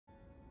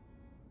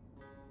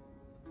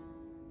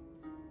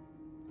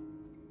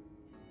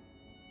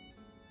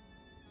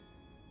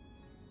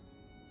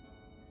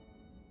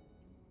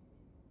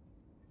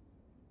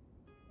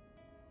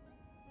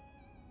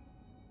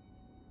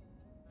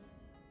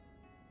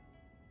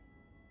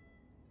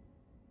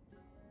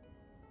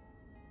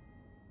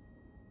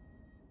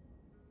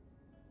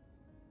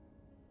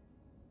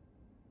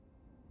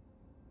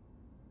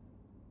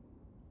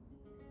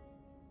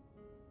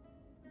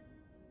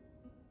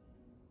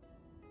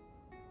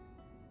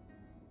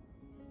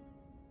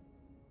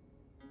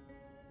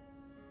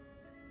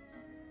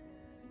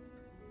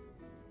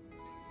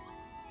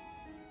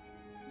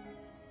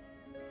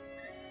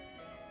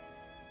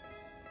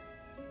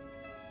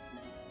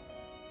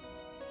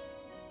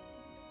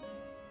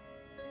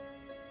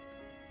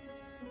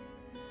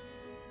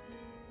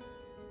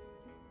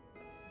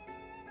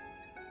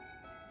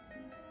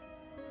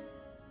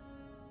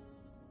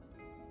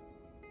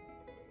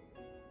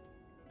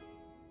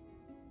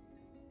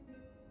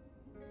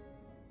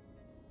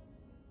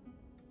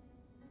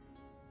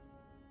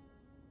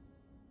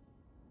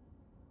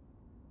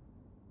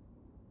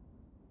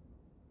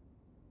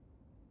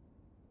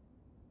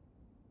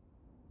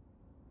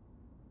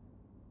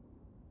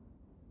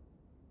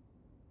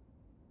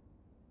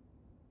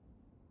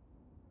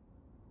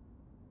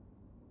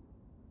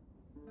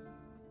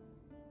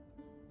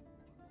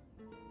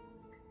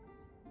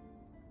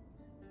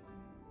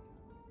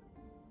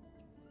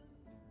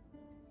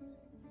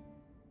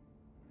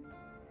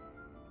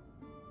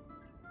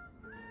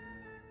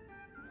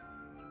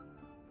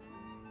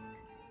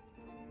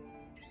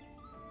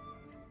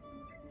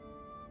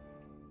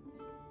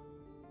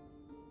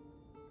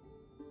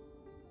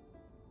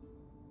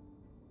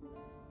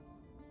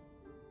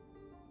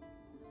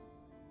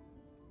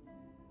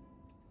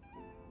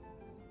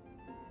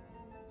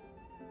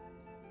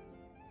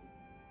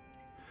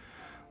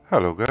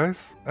Hello guys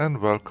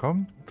and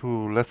welcome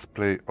to Let's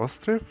Play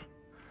Ostriv.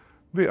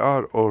 We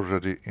are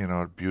already in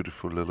our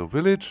beautiful little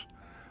village,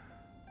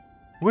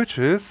 which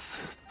is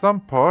some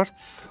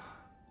parts,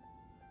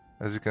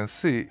 as you can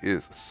see,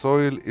 is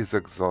soil is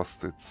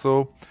exhausted.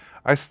 So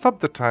I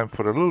stopped the time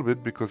for a little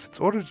bit because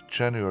it's already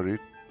January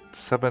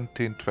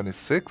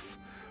 1726.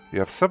 We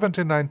have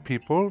 79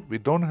 people. We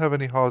don't have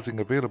any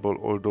housing available,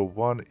 although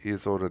one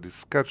is already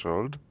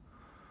scheduled.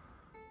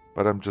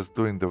 But I'm just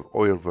doing the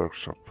oil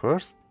workshop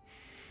first.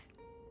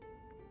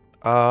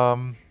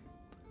 I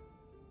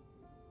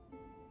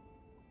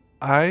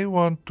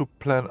want to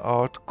plan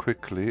out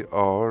quickly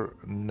our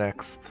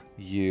next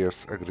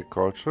year's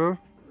agriculture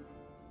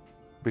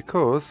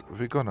because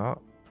we're gonna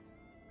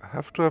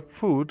have to have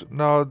food.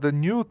 Now the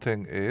new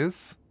thing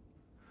is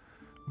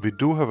we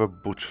do have a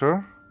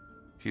butcher.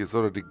 He is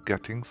already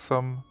getting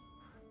some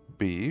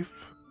beef.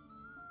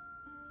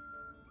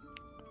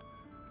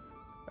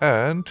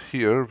 And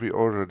here we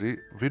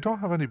don't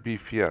have any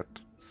beef yet.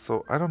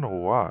 So I don't know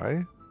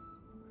why.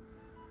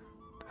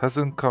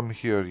 Hasn't come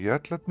here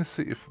yet. Let me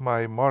see if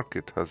my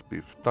market has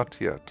beef. Not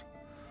yet.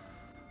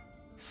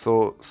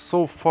 So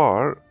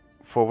far,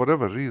 for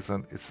whatever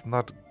reason, it's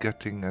not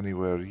getting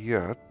anywhere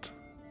yet.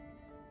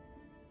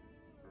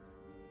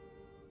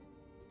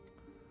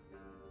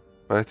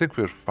 But I think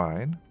we're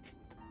fine.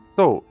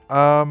 So,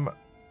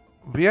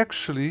 we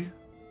actually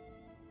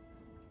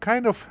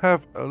kind of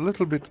have a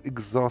little bit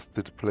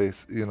exhausted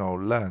place in our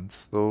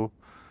lands. So,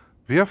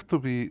 we have to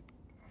be...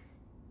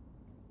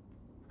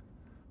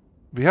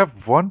 We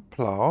have one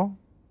plow.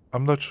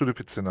 I'm not sure if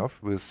it's enough.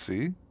 We'll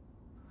see.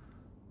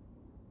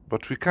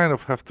 But we kind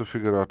of have to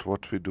figure out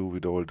what we do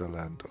with all the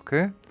land,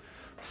 okay?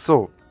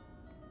 So,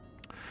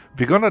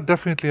 we're gonna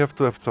definitely have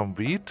to have some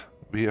wheat.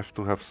 We have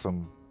to have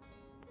some...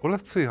 Well,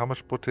 let's see how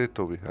much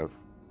potato we have.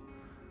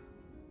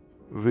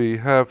 We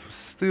have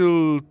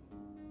still...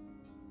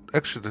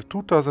 Actually, the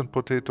 2000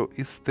 potato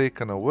is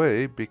taken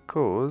away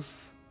because...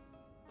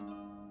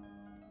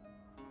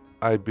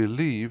 I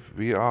believe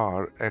we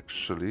are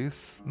actually...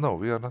 No,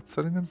 we are not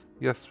selling it?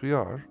 Yes, we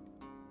are.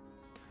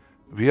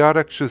 We are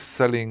actually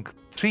selling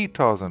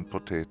 3000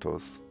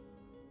 potatoes.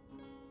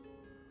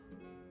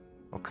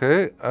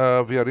 Okay,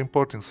 we are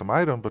importing some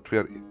iron, but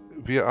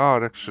we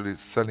are actually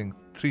selling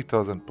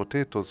 3000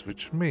 potatoes,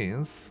 which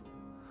means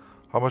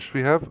how much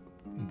we have?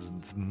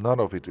 None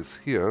of it is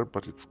here,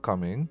 but it's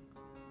coming.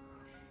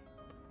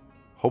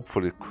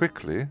 Hopefully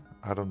quickly.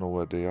 I don't know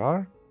where they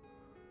are.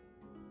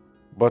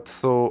 But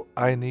so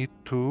I need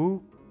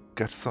to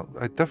get some...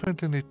 I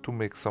definitely need to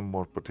make some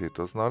more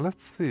potatoes. Now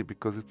let's see,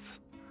 because it's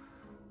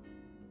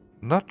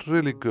not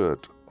really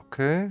good.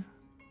 Okay.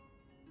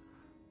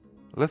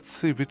 Let's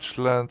see which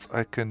lands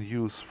I can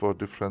use for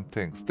different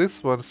things.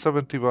 This one,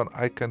 71,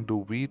 I can do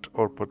wheat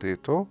or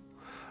potato.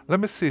 Let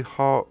me see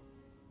how...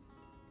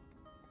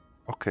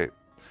 Okay.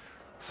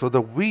 So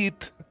the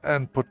wheat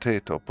and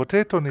potato.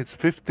 Potato needs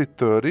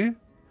 50-30.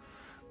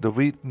 The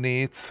wheat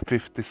needs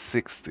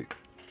 50-60.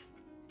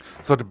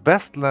 So the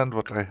best land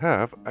what I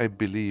have, I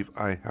believe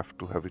I have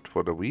to have it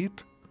for the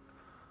wheat.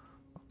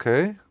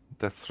 Okay,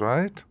 that's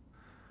right.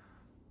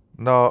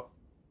 Now,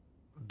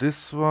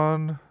 this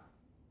one,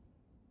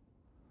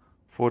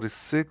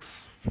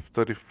 46,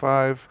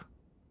 35.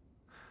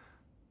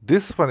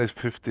 This one is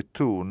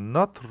 52,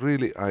 not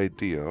really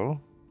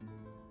ideal.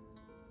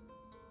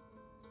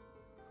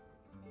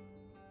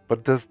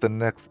 But that's the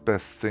next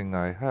best thing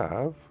I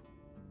have.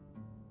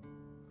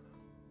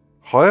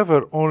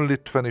 However, only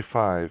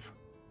 25.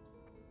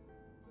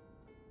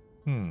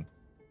 And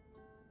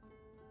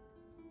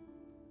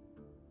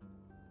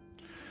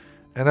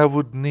I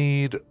would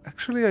need...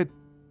 Actually, I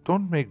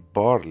don't make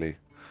barley.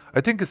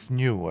 I think it's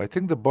new. I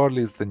think the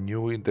barley is in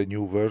the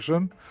new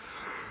version.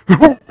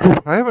 I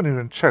haven't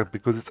even checked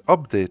because it's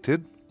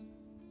updated.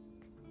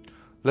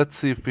 Let's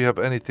see if we have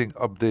anything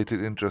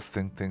updated,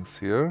 interesting things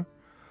here.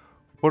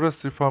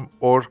 Forestry farm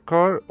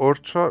orchard or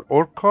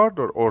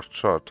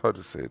orchard? How do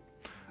you say it?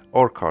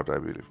 Orchard, I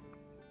believe.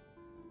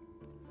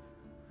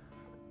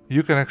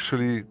 You can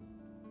actually...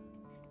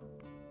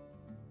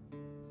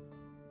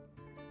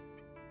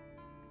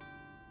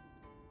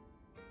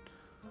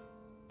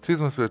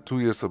 Seasons were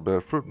 2 years of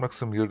bare fruit.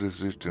 Maximum yield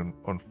is reached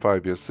on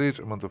 5 years age.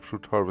 Amount of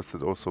fruit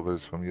harvested also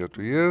varies from year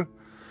to year.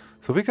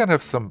 So we can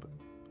have some...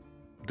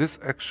 This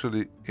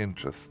actually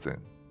interesting.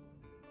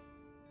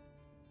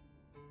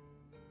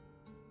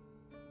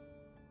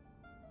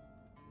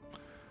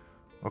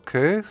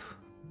 Okay,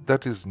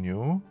 that is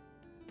new.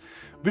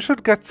 We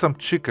should get some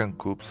chicken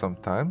coop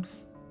sometimes.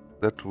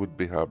 That would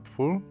be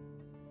helpful.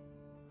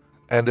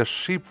 And a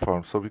sheep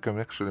farm so we can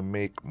actually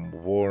make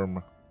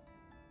warm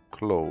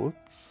clothes.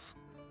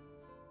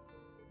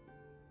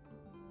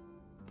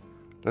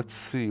 Let's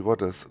see,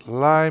 what is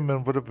lime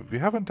and whatever. We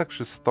haven't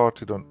actually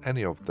started on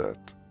any of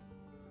that.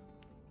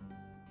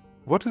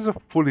 What is a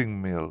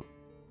fulling mill?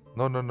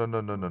 No.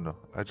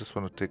 I just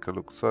want to take a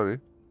look, sorry.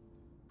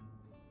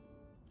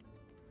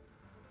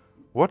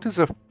 What is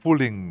a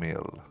fulling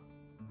mill?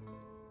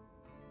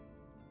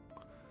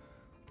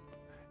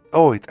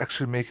 Oh, it's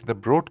actually making the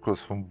broadcloth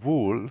from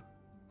wool.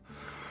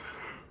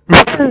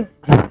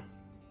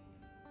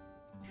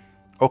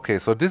 Okay,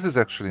 so this is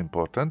actually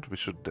important. We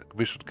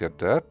should get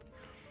that.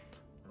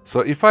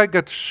 So if I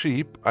get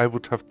sheep, I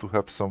would have to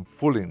have some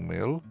fulling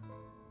mill,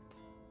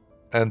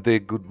 and they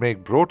could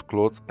make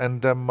broadcloths,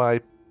 and then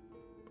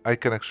I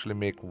can actually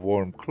make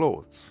warm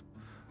clothes.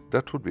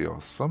 That would be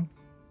awesome.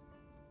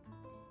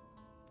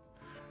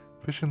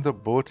 Fish in the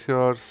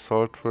boatyard,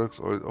 saltworks,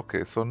 oil.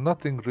 Okay, so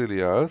nothing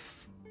really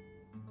else.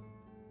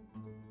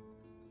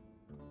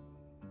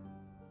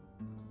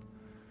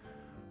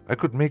 I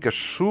could make a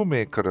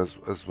shoemaker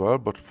as well,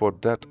 but for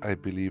that I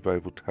believe I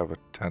would have a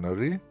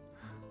tannery.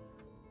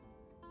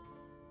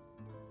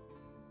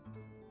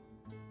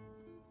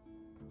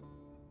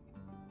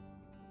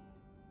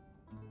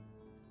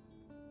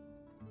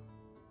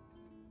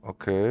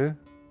 Okay.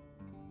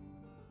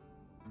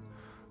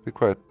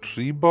 Require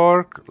tree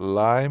bark,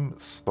 lime,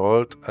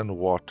 salt, and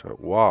water.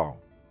 Wow.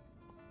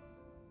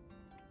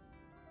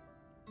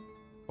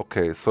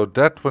 Okay, so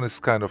that one is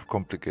kind of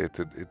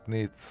complicated. It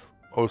needs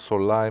also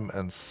lime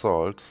and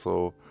salt,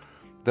 so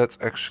that's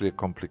actually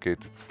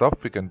complicated stuff.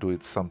 We can do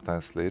it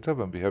sometimes later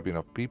when we have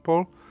enough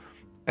people,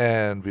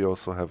 and we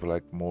also have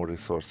like more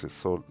resources.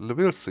 So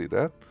we'll see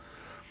that.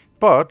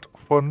 But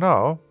for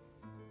now,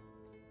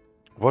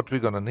 what we're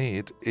gonna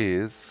need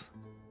is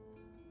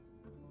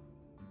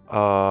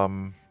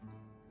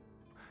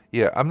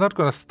yeah, I'm not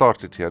gonna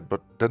start it yet,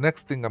 but the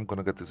next thing I'm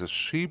gonna get is a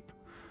sheep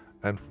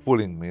and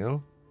fulling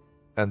mill,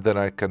 and then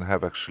I can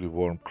have actually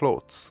warm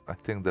clothes. I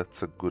think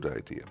that's a good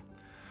idea.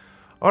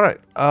 All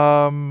right.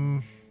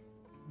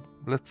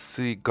 Let's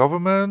see.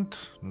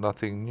 Government,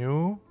 nothing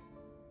new.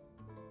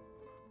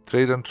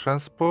 Trade and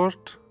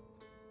transport.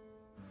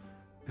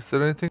 Is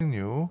there anything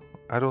new?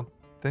 I don't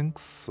think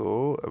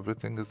so.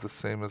 Everything is the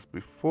same as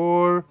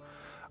before.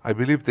 I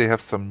believe they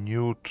have some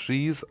new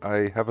trees.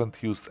 I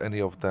haven't used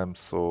any of them,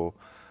 so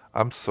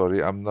I'm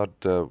sorry. I'm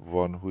not the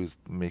one who is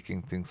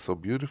making things so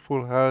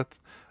beautiful. Health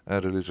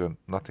and religion,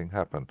 nothing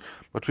happened.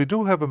 But we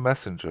do have a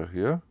messenger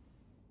here.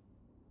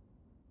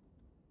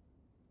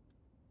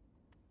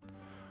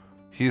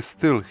 He is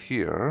still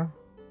here.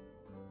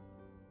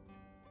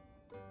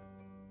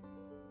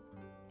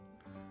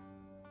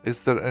 Is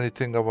there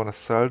anything I want to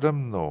sell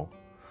them? No.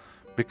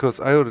 Because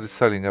I already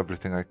selling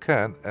everything I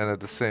can, and at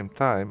the same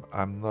time,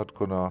 I'm not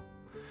gonna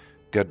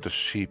get the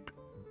sheep.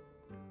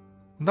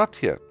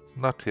 Not yet.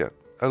 Not yet.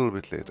 A little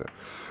bit later.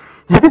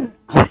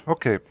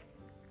 Okay.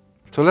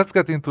 So let's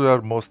get into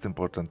our most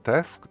important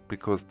task,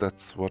 because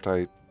that's what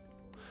I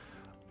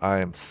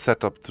am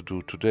set up to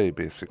do today,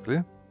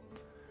 basically.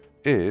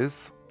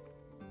 Is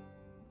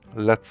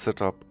let's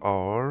set up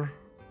our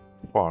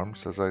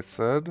farms, as I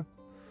said.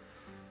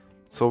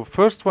 So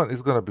first one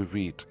is gonna be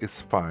wheat.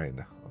 It's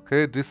fine.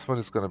 Okay, this one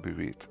is gonna be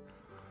wheat.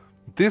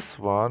 This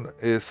one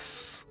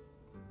is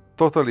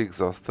totally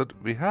exhausted.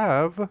 We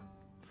have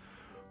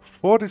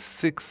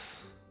 46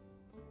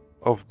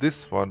 of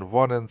this one,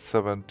 1 and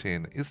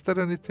 17. Is there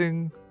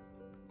anything?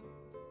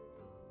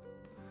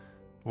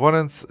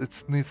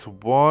 It needs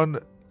 1.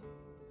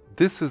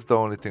 This is the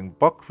only thing.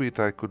 Buckwheat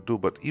I could do,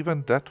 but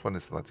even that one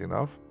is not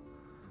enough.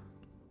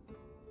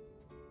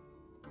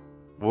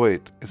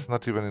 Wait, it's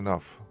not even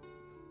enough.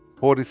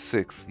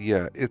 46,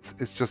 yeah,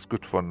 it's just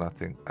good for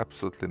nothing.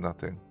 Absolutely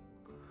nothing.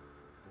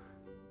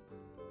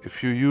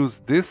 If you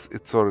use this,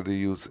 it's already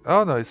used.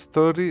 Oh no, it's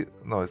 30.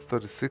 No, it's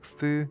 30,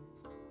 60.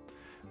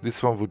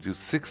 This one would use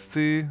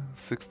 60,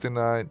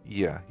 69.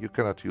 Yeah, you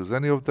cannot use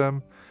any of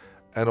them.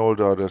 And all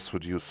the others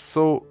would use.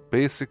 So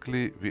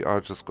basically, we are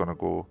just gonna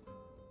go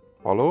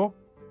follow.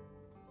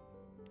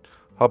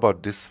 How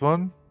about this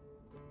one?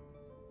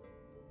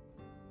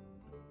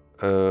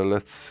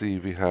 Let's see,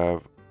 we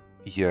have,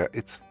 yeah,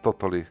 it's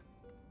totally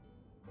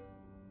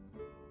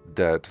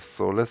dead.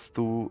 So let's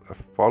do a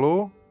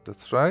follow.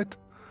 That's right.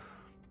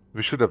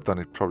 We should have done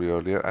it probably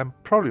earlier. I'm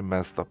probably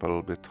messed up a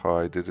little bit how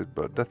I did it,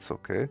 but that's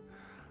okay.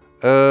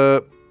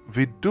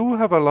 We do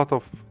have a lot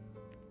of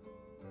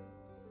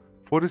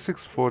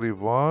 46,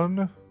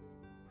 41,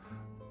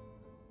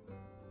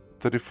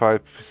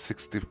 35,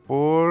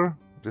 64.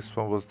 This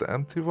one was the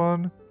empty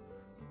one.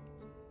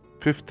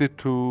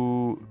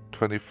 52,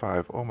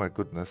 25. Oh my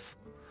goodness.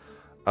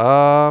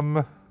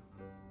 Probably.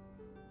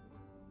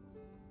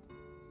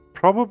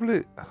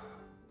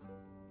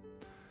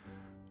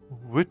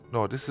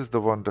 No, this is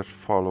the one that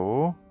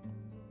follow.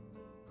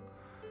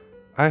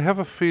 I have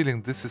a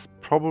feeling this is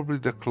probably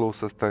the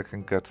closest I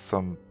can get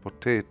some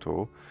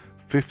potato.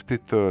 50,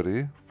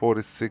 30,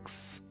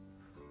 46.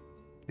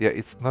 Yeah,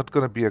 it's not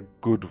gonna be a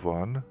good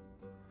one.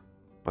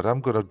 But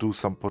I'm gonna do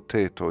some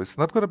potato. It's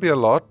not gonna be a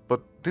lot,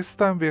 but this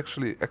time we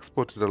actually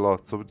exported a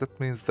lot. So that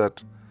means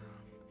that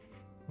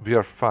we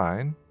are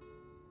fine.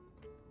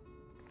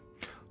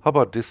 How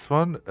about this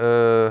one?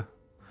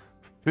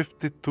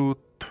 52,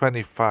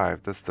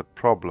 25. That's the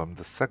problem.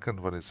 The second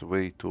one is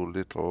way too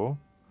little.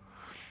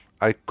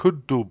 I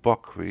could do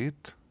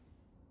buckwheat.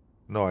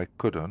 No, I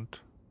couldn't.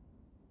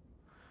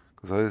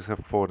 Because I just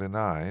have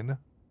 49.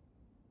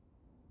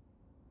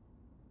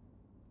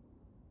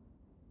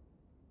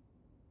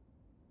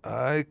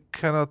 I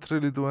cannot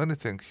really do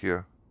anything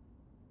here.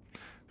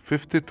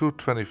 52,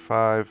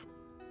 25,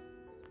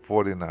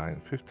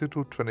 49.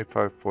 52,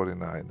 25,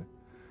 49.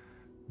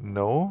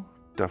 No,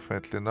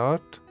 definitely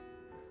not.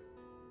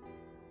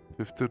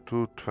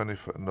 52,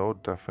 25. No,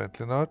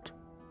 definitely not.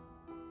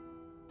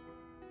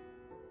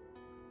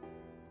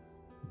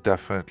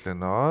 Definitely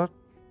not.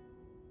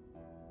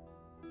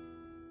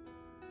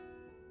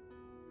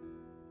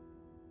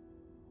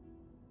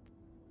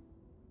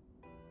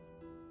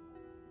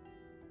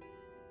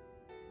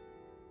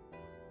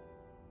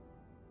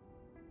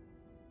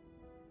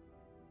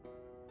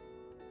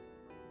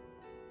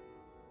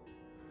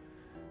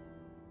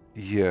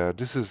 Yeah,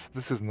 this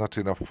is not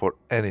enough for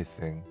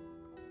anything.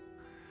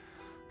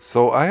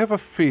 So I have a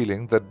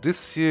feeling that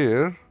this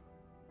year,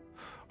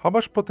 how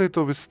much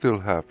potato we still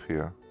have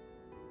here?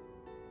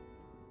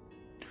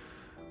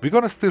 We're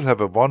gonna still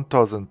have a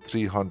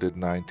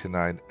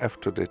 1,399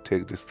 after they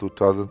take this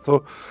 2,000.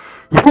 So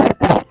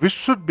which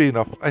should be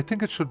enough. I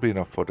think it should be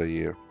enough for the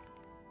year.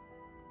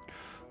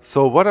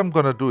 So what I'm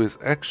gonna do is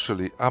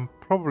actually, I'm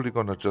probably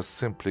gonna just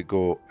simply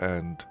go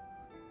and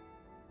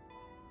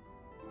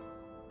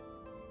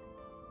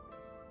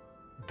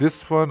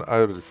this one I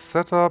already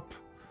set up.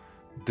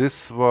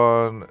 This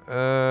one,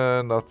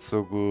 not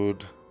so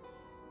good.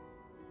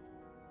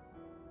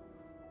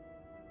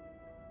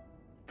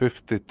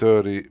 50,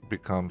 30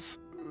 becomes,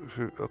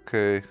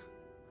 okay,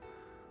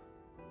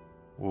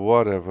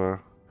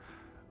 whatever.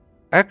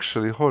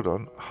 Actually, hold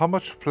on, how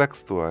much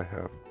flax do I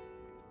have?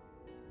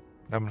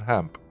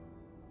 Hemp.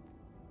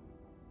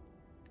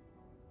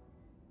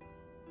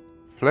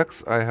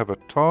 Flax, I have a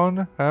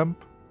ton.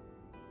 Hemp,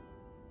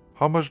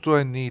 how much do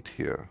I need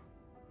here?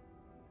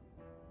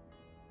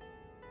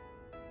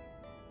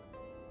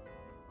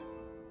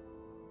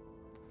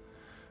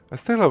 I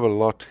still have a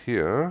lot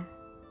here.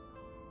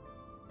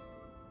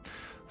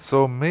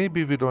 So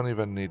maybe we don't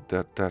even need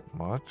that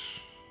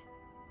much.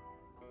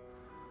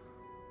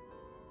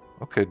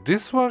 Okay,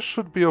 this one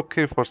should be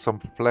okay for some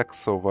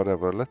flax or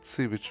whatever. Let's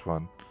see which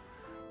one.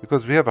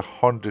 Because we have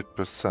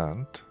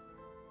 100%.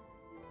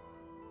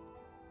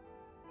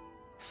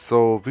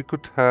 So we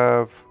could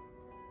have...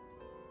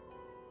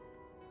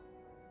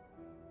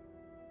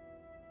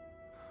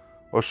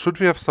 Or should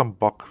we have some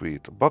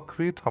buckwheat?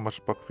 Buckwheat, how much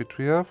buckwheat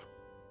we have?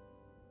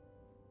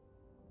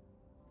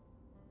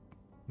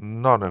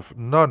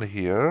 None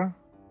here.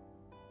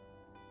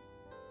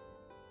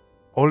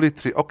 Only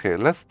 3. Okay,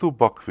 let's do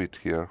buckwheat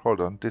here.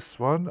 Hold on, this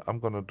one, I'm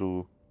gonna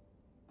do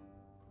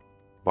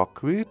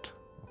buckwheat.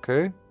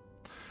 Okay.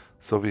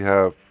 So we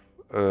have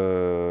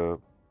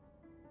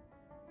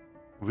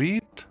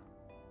wheat,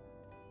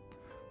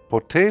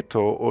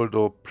 potato,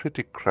 although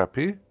pretty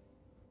crappy.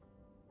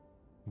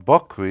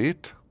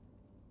 Buckwheat,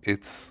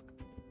 it's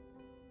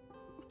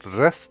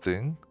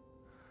resting.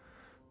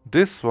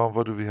 This one,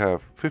 what do we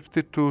have?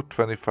 52,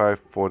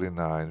 25,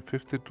 49.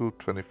 52,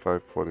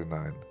 25,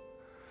 49.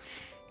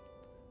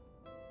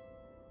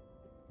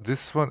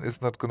 This one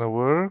is not gonna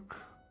work.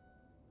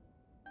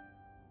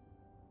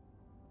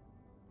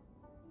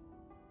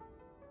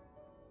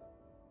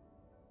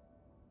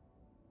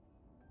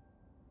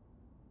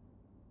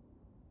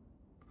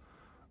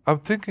 I'm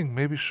thinking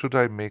maybe should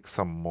I make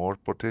some more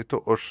potato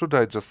or should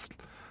I just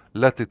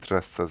let it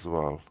rest as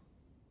well?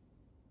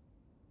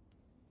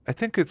 I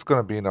think it's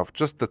gonna be enough,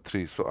 just the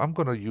 3. So I'm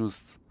gonna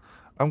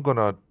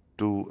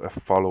do a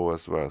follow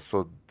as well.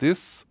 So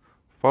this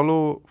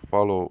follow,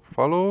 follow,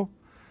 follow.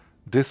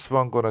 This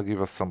one gonna give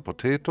us some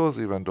potatoes,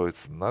 even though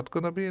it's not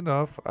gonna be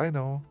enough. I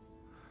know.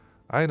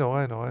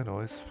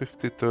 It's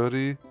 50,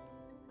 30.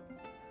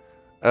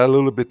 A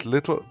little bit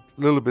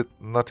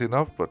not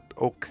enough, but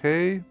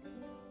okay.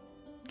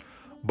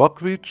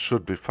 Buckwheat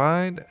should be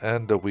fine,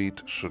 and the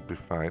wheat should be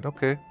fine.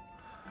 Okay.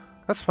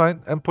 That's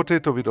fine. And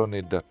potato, we don't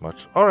need that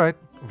much. Alright,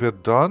 we're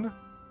done.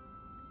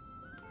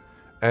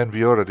 And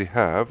we already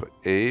have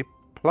a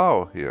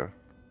plow here.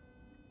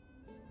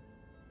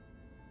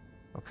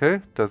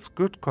 Okay, that's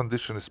good.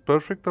 Condition is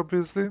perfect,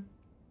 obviously.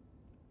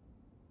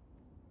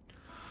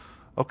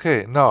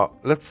 Okay, now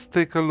let's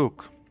take a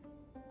look.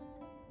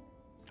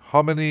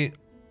 How many?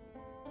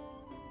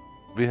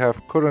 We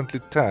have currently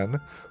 10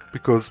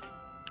 because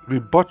we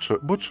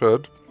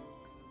butchered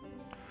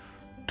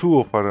 2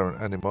 of our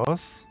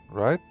animals,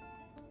 right?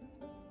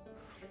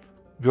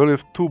 We only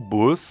have 2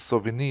 bulls, so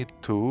we need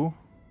to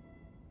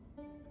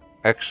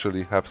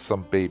actually have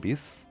some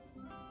babies.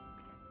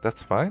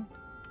 That's fine.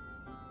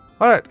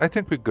 Alright, I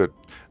think we're good.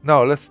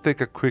 Now let's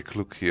take a quick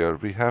look here.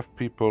 We have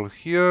people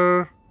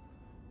here.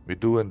 We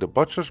do in the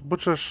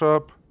butcher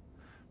shop.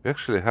 We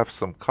actually have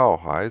some cow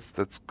hides.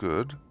 That's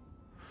good.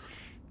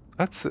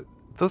 That's it.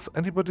 Does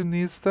anybody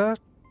needs that?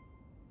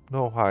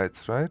 No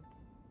hides, right?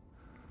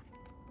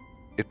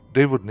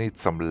 They would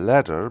need some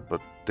leather,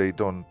 but they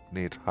don't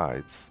need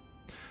hides.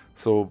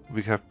 So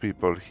we have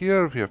people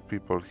here, we have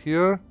people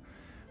here,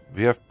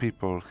 we have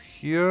people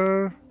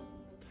here.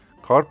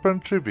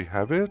 Carpentry, we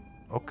have it,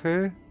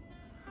 okay.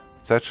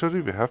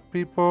 Thatchery, we have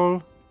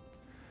people.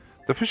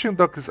 The fishing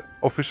dock is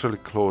officially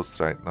closed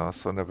right now,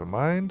 so never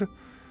mind.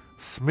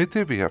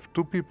 Smithy, we have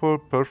 2 people,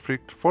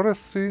 perfect.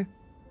 Forestry,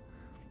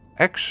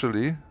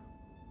 actually,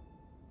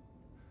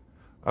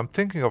 I'm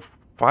thinking of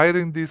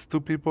firing these two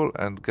people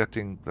and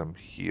getting them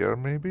here,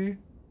 maybe?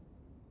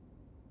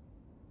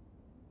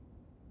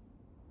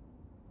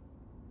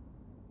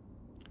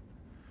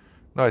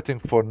 No, I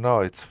think for now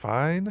it's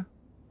fine.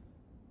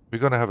 We're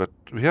gonna have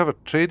we have a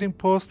trading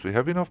post, we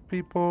have enough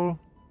people.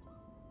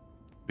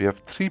 We have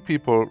 3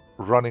 people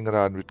running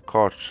around with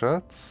card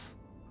chats.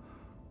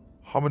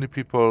 How many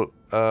people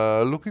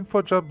looking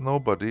for a job?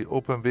 Nobody.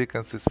 Open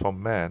vacancies for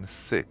men,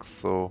 6.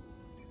 So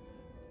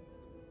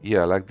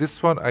yeah, like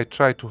this one, I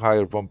tried to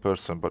hire 1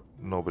 person, but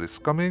nobody's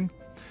coming.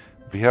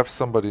 We have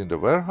somebody in the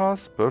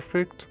warehouse,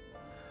 perfect.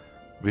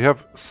 We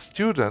have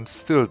students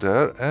still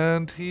there,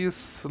 and he is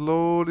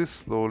slowly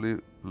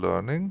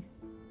learning.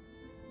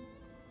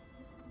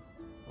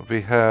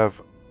 We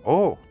have,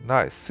 oh,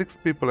 nice, 6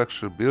 people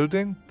actually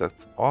building.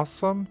 That's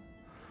awesome.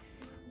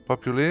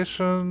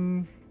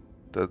 Population,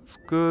 that's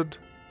good.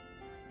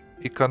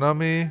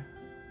 Economy.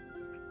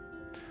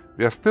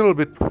 We are still a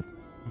bit,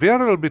 we are a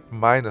little bit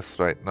minus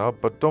right now,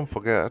 but don't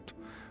forget,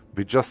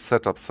 we just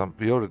set up some,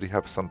 we already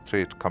have some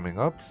trade coming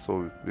up,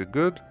 so we're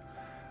good.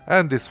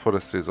 And this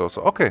forestry is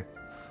also, okay.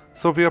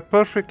 So we are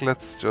perfect,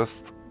 let's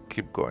just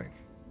keep going.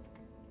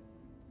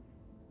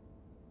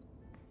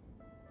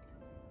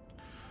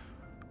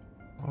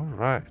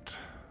 Alright.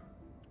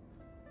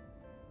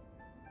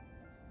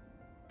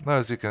 Now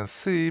as you can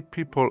see,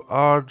 people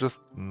are just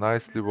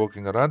nicely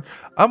walking around.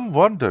 I'm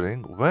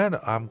wondering when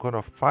I'm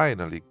gonna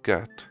finally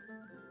get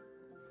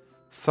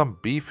some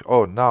beef.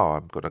 Oh, now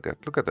I'm gonna get,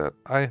 look at that,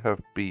 I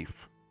have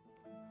beef.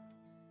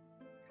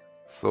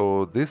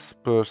 So this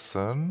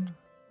person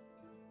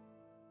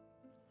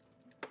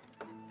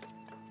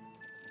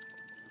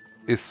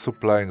is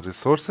supplying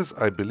resources.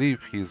 I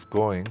believe he's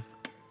going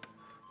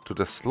to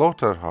the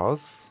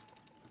slaughterhouse.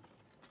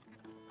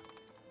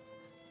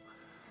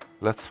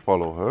 Let's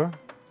follow her.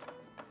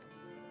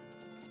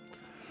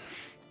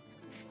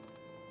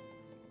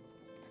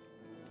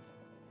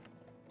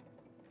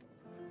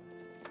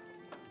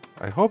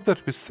 I hope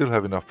that we still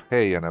have enough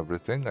hay and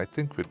everything. I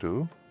think we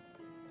do.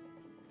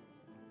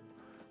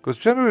 Because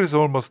January is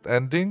almost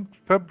ending.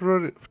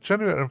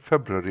 January and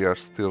February are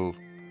still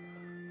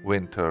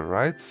winter,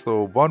 right?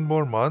 So 1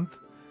 more month.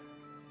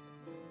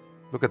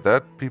 Look at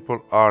that.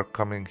 People are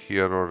coming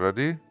here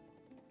already.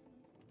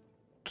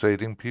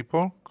 Trading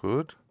people.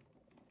 Good.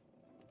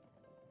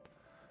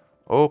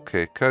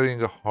 Okay,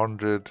 carrying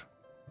 100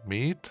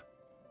 meat.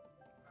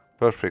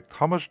 Perfect.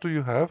 How much do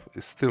you have?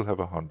 You still have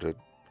 100.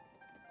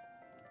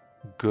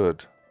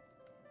 Good.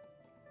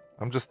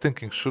 I'm just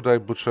thinking, should I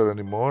butcher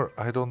any more?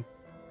 I don't...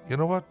 You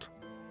know what?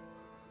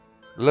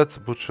 Let's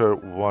butcher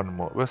 1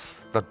 more. What's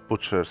not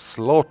butcher?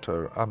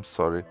 Slaughter. I'm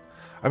sorry.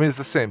 I mean, it's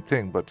the same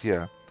thing, but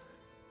yeah.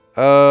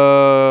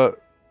 The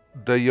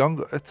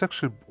young... It's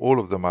actually... All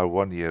of them are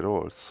 1 year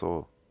old,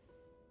 so...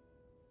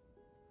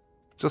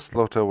 Just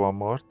slaughter 1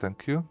 more.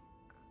 Thank you.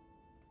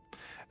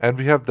 And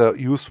we have the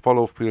use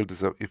follow field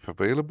if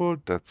available.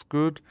 That's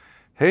good.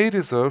 Hay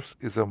reserves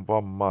is in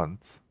 1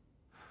 month.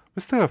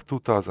 We still have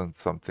 2,000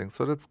 something,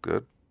 so that's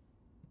good.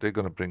 They're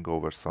gonna bring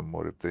over some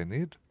more if they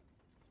need.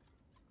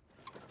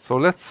 So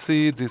let's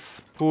see,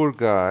 this poor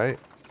guy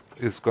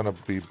is gonna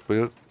be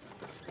built.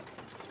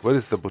 Where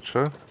is the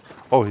butcher?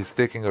 Oh, he's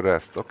taking a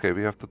rest. Okay,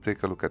 we have to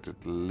take a look at it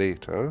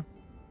later.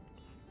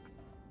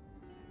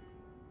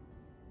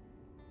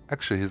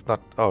 Actually, he's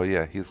not... Oh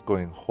yeah, he's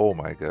going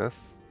home, I guess.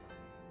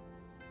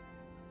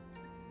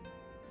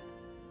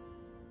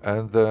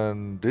 And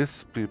then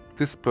this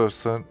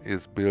person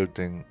is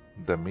building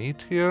the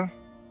meat here.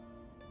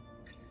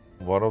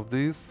 One of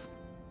these.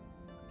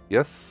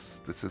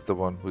 Yes, this is the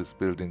one who is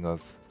building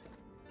us.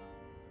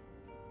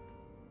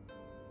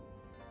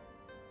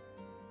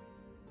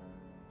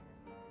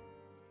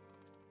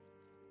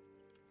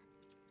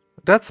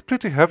 That's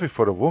pretty heavy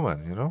for a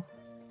woman, you know?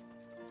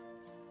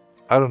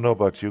 I don't know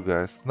about you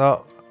guys.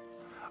 Now,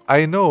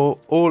 I know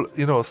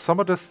some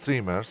of the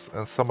streamers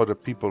and some of the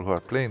people who are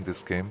playing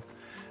this game,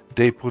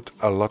 they put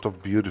a lot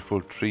of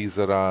beautiful trees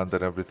around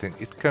and everything.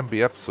 It can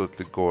be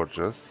absolutely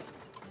gorgeous.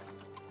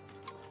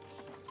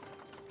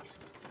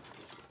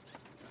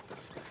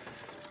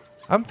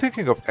 I'm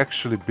thinking of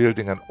actually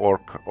building an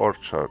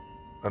orchard.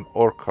 An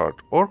orchard.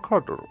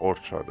 Orchard or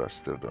orchard? I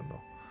still don't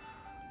know.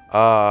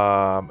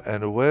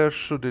 And where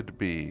should it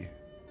be?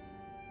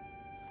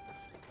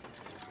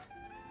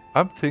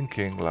 I'm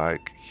thinking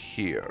like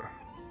here.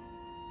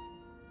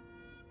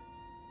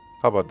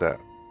 How about that?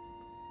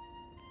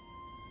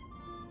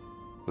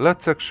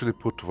 Let's actually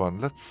put one.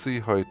 Let's see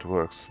how it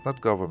works.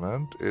 Not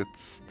government,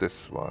 it's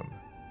this one.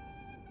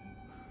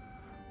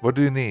 What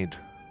do you need?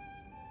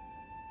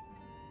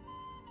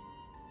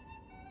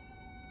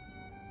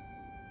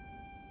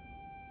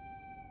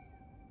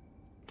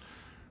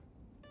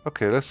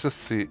 Okay, let's just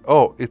see.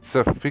 Oh, it's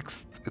a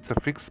fixed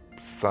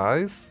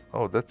size.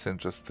 Oh, that's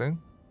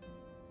interesting.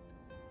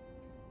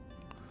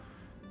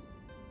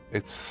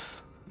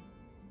 It's...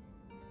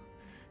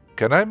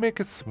 Can I make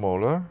it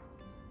smaller?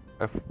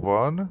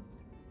 F1.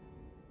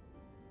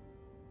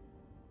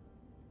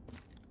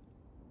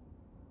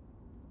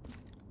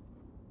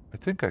 I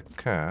think I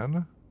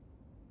can.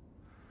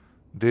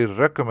 They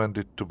recommend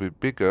it to be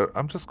bigger.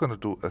 I'm just gonna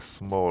do a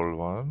small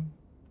one.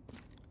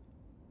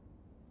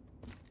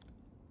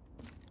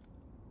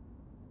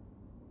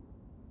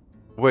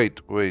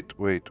 Wait,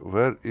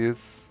 where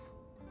is...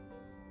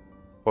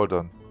 Hold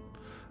on.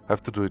 I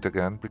have to do it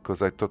again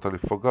because I totally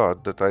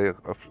forgot that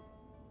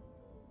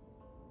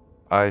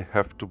I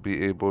have to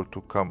be able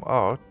to come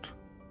out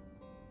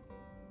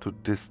to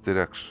this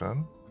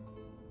direction.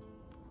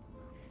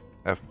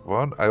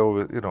 F1, I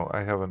always,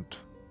 I haven't...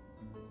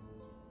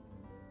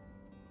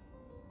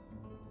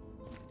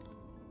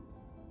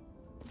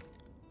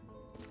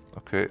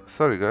 Okay,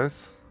 sorry guys.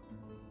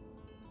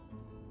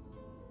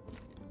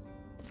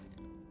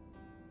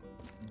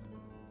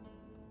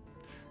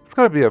 It's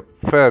gonna be a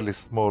fairly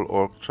small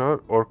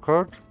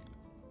orchard.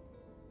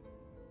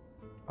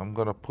 I'm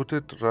gonna put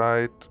it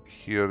right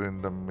here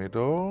in the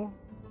middle.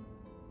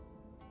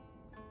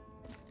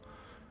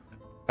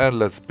 And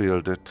let's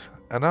build it.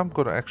 And I'm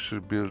gonna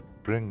actually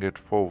bring it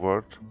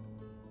forward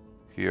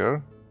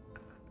here.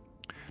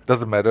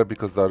 Doesn't matter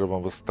because the other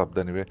one was stopped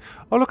anyway.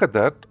 Oh, look at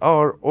that.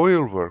 Our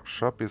oil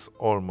workshop is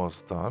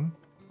almost done.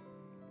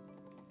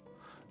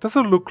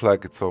 Doesn't look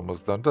like it's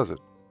almost done, does it?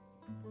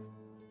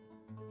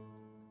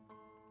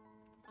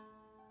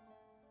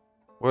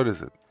 Where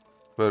is it?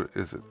 Where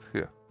is it?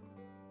 Here.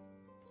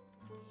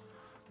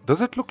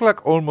 Does it look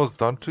like almost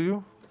done to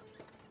you?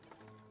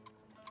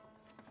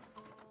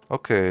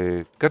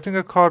 Okay, getting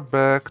a cart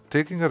back,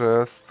 taking a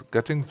rest,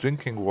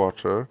 drinking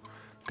water,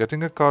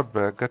 getting a cart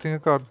back,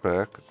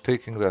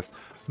 taking rest.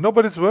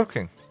 Nobody's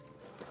working.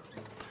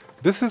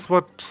 This is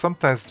what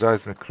sometimes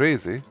drives me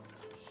crazy.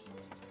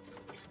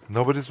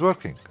 Nobody's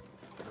working.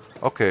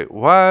 Okay,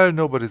 while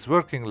nobody's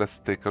working, let's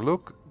take a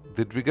look.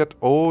 Did we get...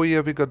 Oh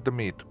yeah, we got the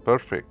meat.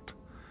 Perfect.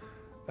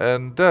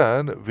 And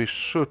then we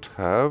should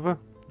have...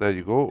 There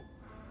you go.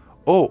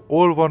 Oh,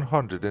 all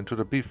 100 into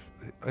the beef,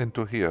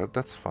 into here.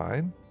 That's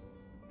fine.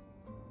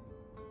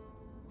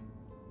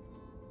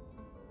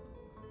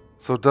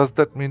 So does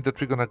that mean that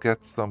we're gonna get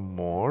some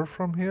more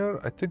from here?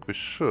 I think we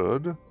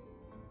should.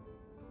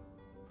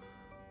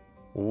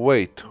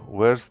 Wait,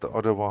 where's the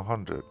other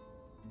 100?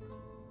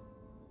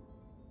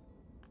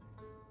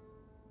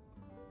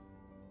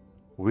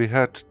 We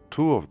had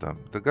 2 of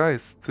them. The guy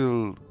is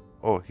still...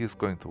 Oh, he's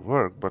going to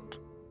work, but...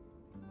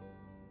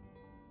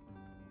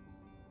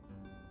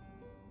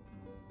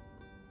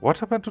 What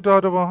happened to the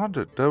other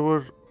 100? There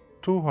were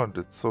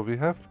 200, so we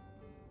have...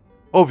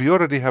 Oh, we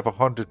already have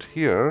 100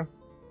 here.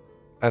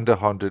 And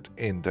 100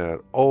 in there.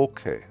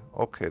 Okay,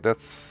 okay,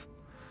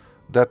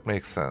 that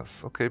makes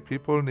sense. Okay,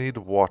 people need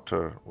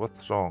water.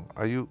 What's wrong?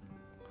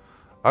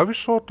 Are we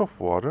short of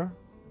water?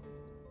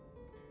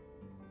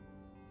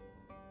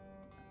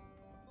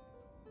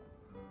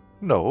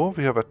 No,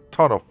 we have a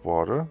ton of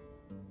water.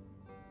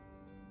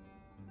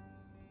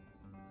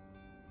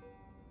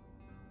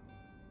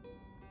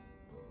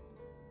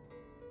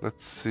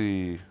 Let's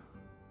see.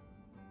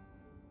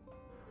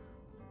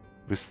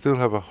 We still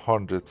have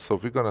 100, so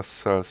we're gonna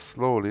sell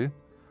slowly.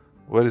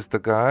 Where is the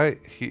guy?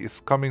 He is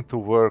coming to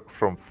work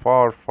from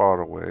far, far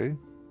away.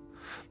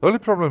 The only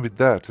problem with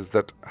that is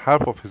that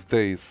half of his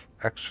day is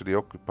actually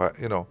occupied,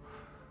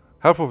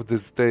 half of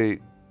this day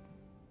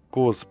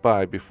goes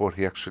by before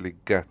he actually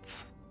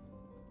gets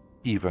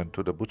even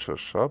to the butcher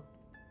shop.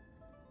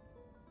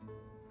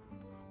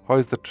 How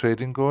is the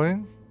trading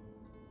going?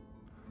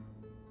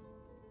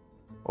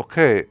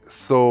 Okay,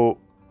 so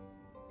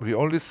we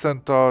only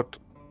sent out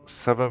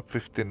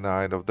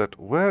 759 of that.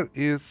 Where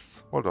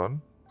is... Hold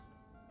on.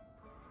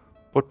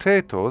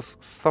 Potatoes.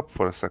 Stop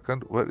for a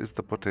second. Where is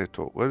the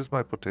potato? Where is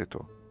my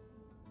potato?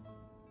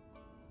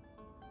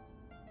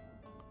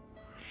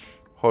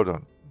 Hold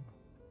on.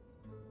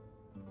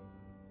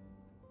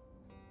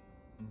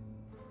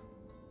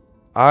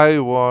 I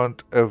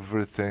want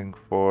everything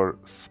for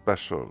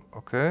special,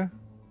 okay?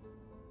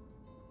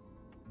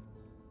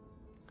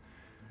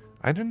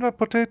 I didn't have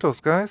potatoes,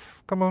 guys.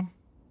 Come on.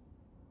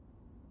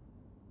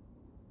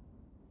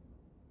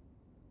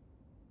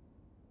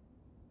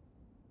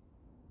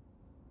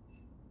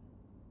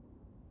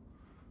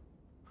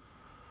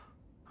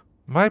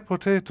 My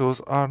potatoes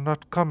are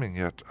not coming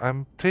yet.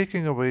 I'm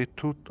taking away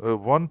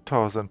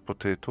 1,000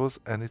 potatoes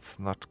and it's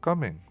not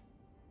coming.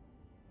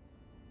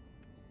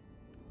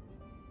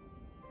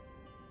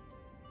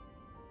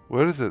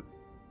 Where is it?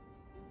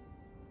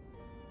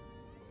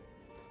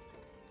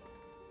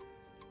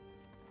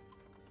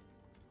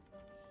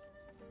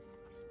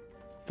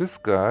 This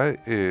guy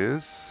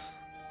is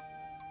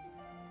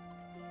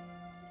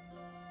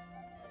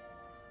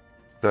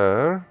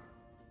there.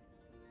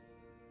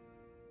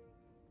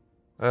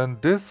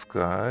 And this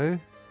guy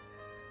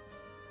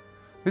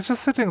is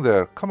just sitting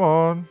there. Come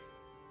on.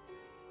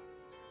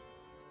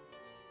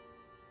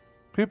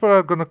 People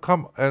are gonna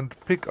come and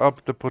pick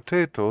up the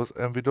potatoes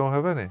and we don't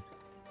have any.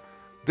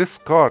 This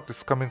cart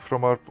is coming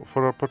for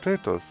our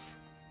potatoes.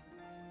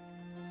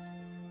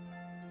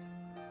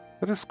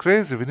 That is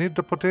crazy. We need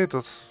the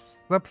potatoes.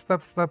 Snap,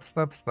 snap, snap,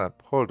 snap,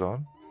 snap. Hold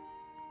on.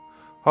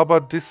 How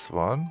about this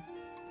one?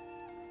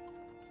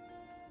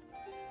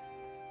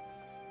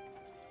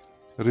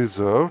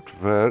 reserved.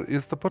 Where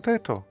is the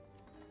potato?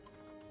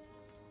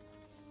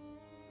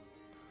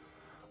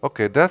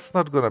 Okay, that's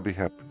not gonna be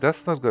happy.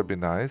 That's not gonna be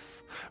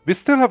nice. We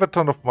still have a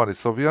ton of money,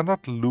 so we are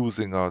not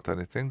losing out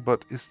anything,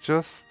 but it's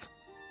just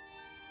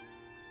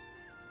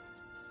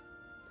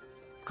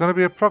gonna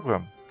be a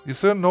problem. You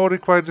see, no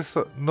required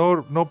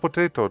no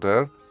potato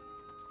there.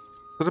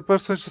 So the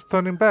person is just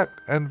turning back,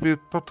 and we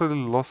totally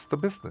lost the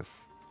business.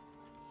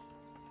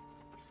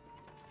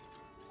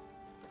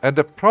 And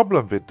the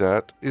problem with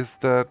that is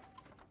that,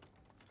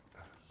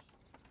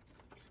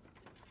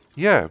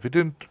 yeah, we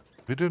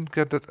didn't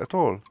get that at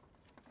all.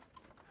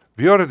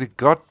 We already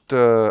got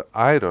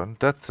iron.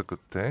 That's a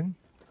good thing.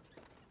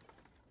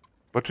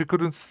 But we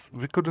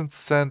couldn't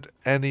send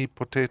any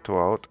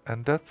potato out,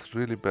 and that's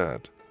really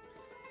bad.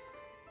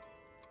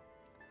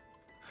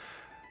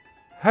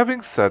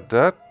 Having said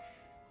that,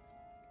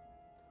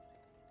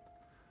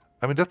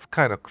 I mean, that's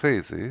kind of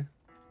crazy.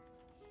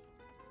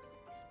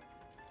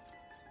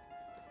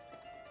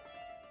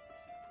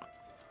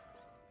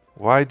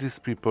 Why these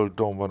people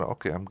don't wanna...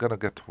 Okay, I'm gonna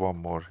get one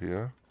more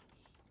here.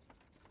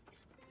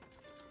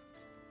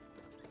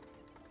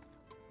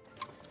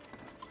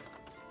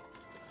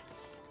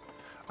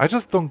 I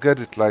just don't get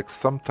it, like,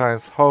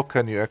 sometimes how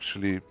can you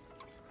actually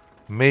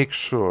make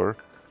sure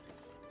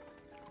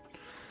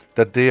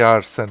that they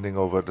are sending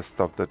over the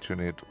stuff that you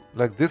need?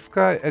 Like this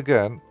guy,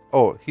 again,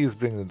 oh, he's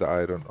bringing the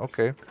iron,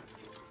 okay.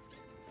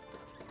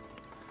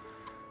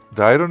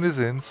 The iron is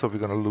in, so we're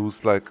gonna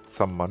lose, like,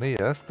 some money,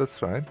 yes,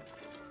 that's right.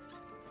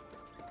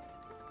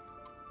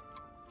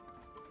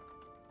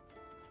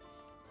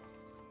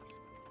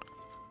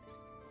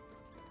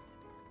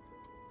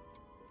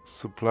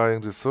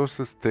 Supplying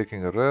resources,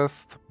 taking a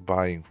rest,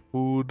 buying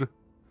food,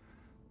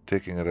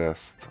 taking a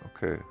rest,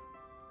 okay.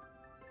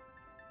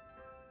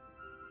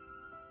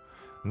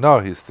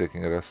 Now he's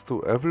taking a rest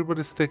too.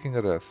 Everybody's taking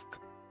a rest.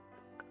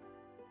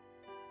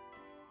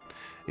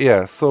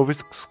 Yeah, so we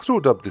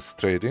screwed up this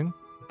trading,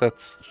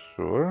 that's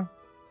sure.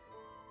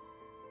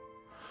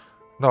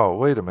 No,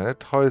 wait a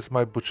minute, how is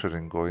my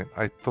butchering going?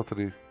 I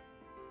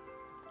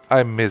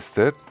missed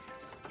it.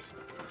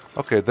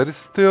 Okay, there is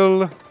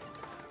still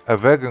a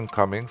wagon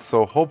coming,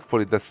 so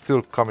hopefully that's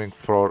still coming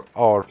for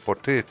our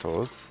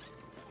potatoes.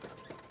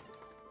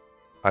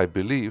 I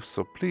believe,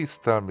 so please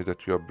tell me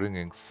that you are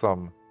bringing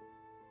some...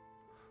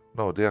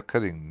 No, they are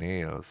carrying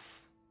nails.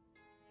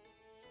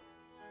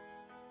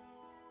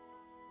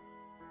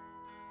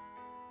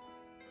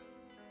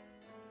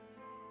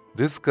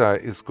 This guy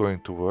is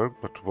going to work,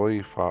 but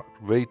way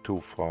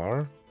too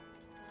far.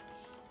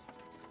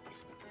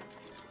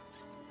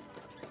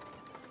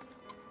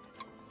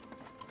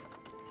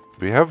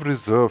 We have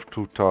reserved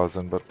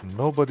 2000, but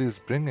nobody is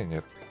bringing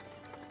it.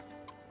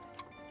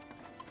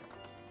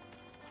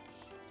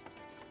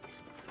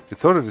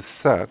 It's already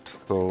set,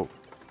 so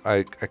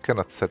I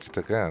cannot set it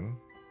again.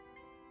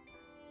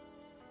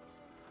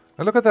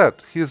 And look at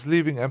that, he is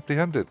leaving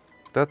empty-handed.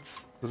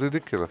 That's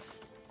ridiculous.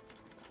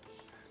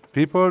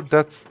 People,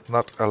 that's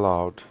not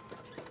allowed.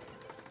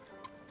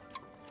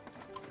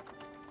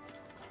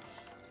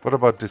 What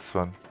about this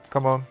one?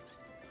 Come on.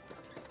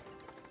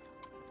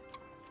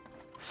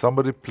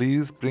 Somebody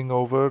please bring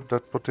over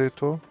that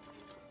potato.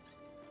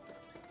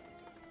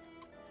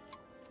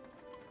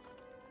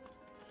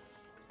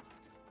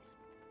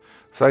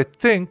 So I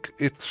think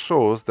it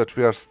shows that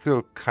we are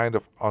still kind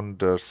of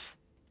understaffed,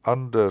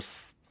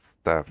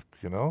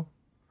 you know?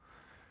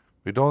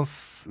 We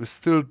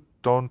still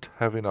don't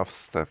have enough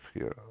stuff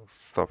here.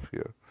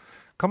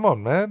 Come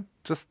on, man.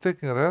 Just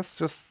taking a rest,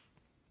 just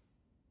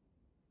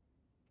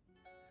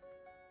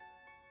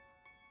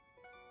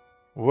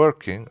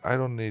working. I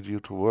don't need you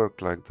to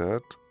work like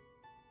that.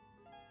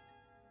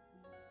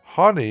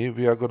 Honey,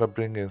 we are gonna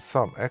bring in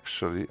some.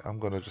 Actually, I'm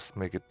gonna just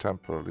make it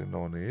temporarily,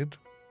 no need.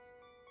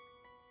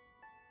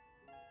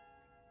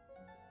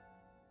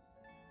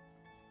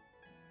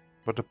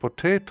 But the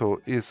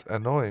potato is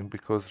annoying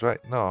because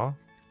right now,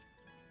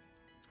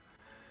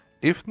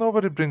 if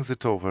nobody brings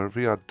it over,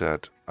 we are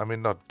dead. I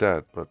mean, not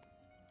dead, but...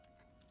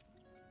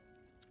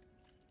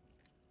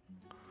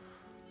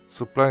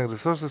 Supplying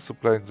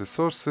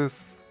resources.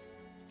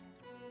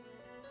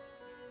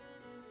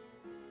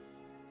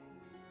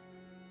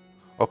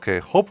 Okay,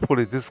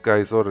 hopefully this guy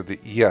is already...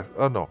 Yeah,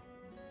 oh no.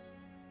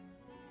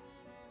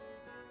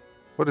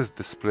 What is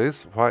this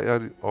place? Why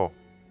are you... Oh.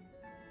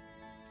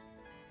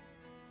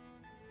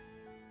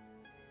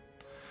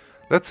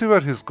 Let's see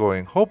where he's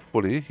going.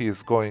 Hopefully he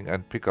is going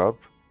and pick up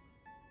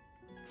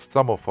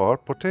some of our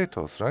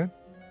potatoes, right?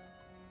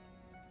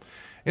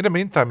 In the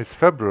meantime, it's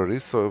February,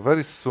 so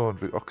very soon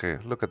we... Okay,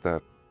 look at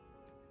that.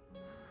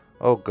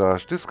 Oh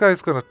gosh, this guy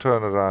is gonna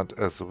turn around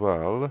as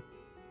well.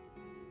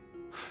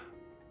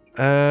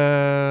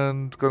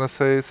 And gonna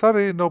say,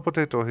 sorry, no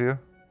potato here.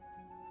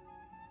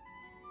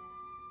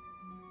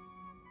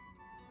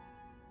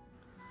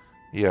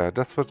 Yeah,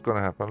 that's what's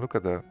gonna happen. Look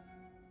at that.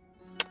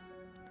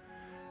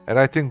 And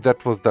I think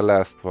that was the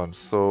last one,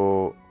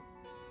 so...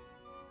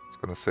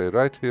 It's gonna say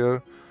right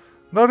here,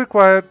 not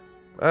required.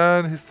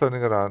 And he's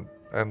turning around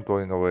and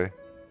going away.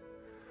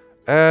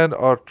 And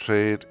our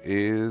trade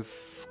is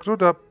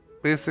screwed up,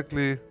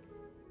 basically.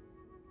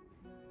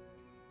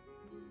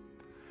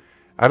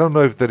 I don't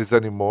know if there is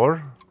any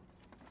more.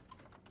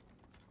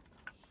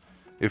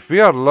 If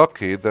we are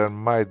lucky, there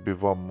might be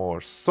one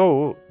more.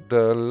 So,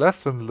 the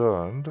lesson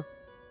learned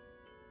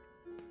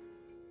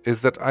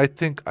is that I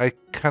think I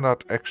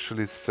cannot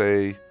actually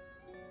say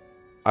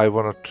I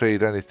want to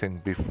trade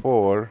anything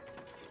before.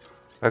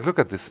 Like, look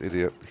at this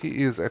idiot.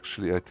 He is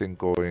actually, I think,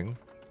 going...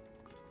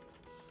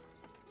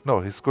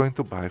 No, he's going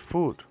to buy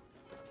food.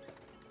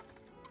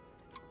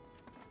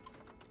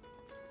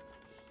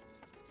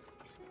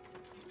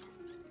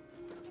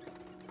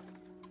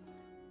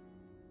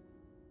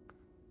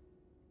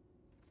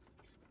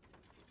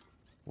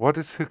 What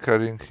is he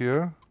carrying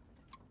here?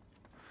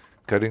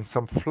 Carrying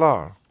some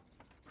flour.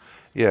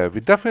 Yeah, we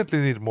definitely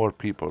need more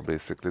people,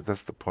 basically.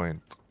 That's the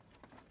point.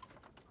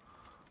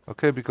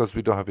 Okay, because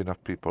we don't have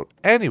enough people.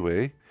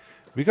 Anyway,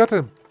 we got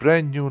a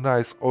brand new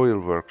nice oil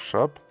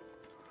workshop.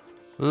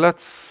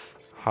 Let's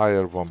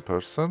hire one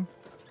person.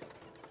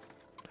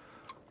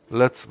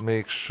 Let's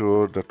make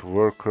sure that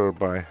worker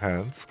by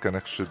hands can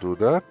actually do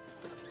that.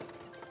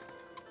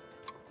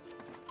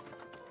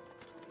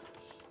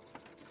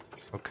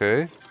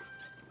 Okay.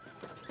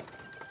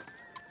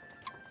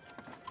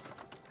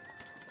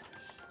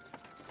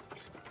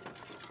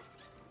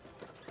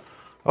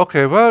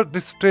 Okay, well,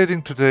 this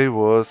trading today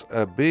was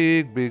a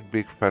big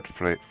fat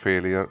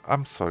failure.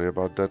 I'm sorry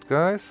about that,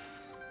 guys.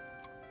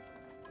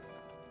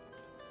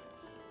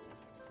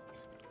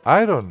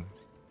 Iron,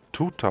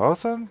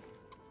 2000?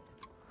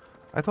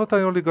 I thought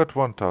I only got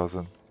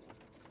 1000.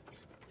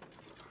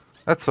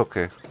 That's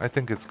okay. I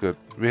think it's good.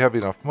 We have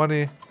enough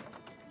money.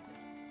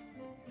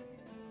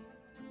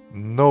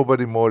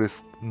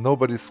 Nobody's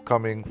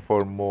coming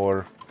for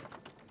more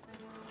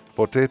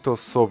potatoes,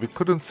 so we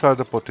couldn't sell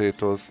the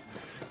potatoes.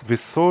 We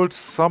sold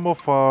some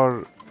of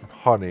our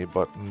honey,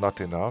 but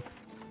not enough.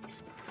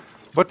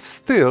 But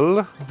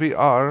still, we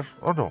are...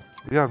 Oh no,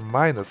 we are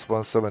minus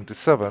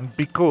 177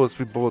 because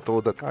we bought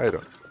all that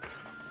iron.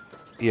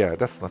 Yeah,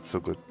 that's not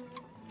so good.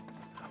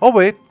 Oh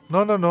wait,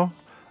 no.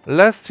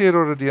 Last year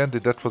already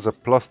ended, that was a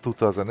plus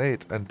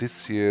 2008, and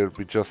this year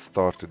we just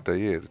started the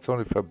year. It's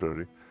only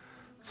February.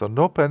 So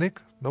no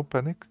panic, no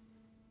panic.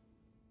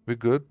 We're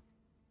good.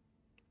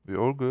 We're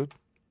all good.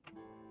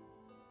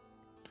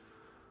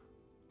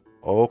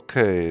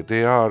 Okay,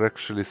 they are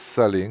actually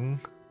selling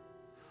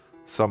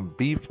some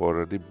beef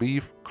already.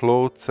 Beef,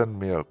 clothes and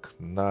milk.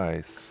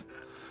 Nice.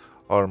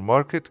 Our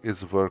market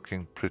is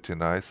working pretty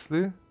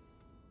nicely.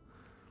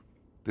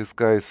 This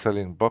guy is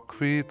selling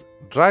buckwheat.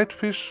 Dried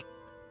fish.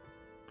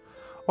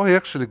 Oh, he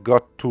actually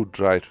got 2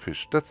 dried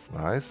fish. That's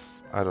nice.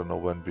 I don't know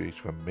when we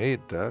even made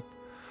that.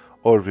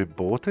 Or we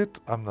bought it.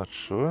 I'm not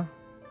sure.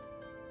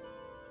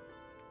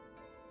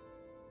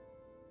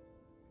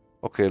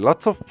 Okay,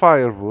 lots of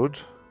firewood.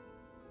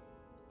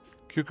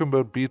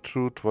 Cucumber,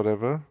 beetroot,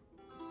 whatever.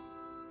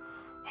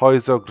 How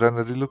is our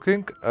granary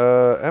looking?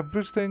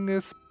 Everything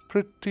is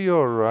pretty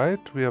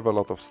alright. We have a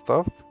lot of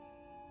stuff.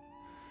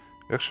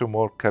 Actually,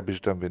 more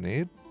cabbage than we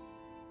need.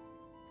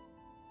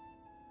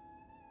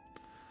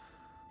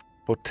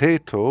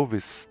 Potato, we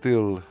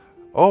still...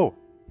 Oh,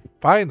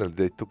 finally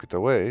they took it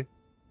away.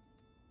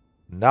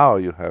 Now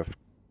you have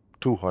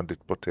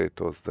 200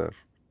 potatoes there.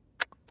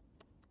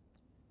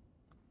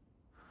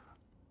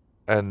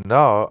 And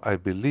now I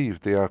believe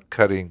they are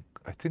carrying...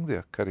 I think they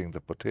are carrying the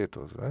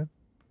potatoes, right?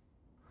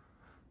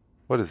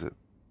 What is it?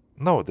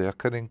 No, they are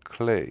carrying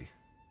clay.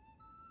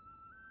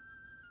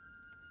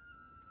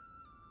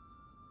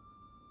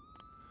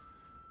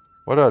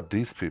 What are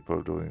these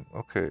people doing?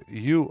 Okay,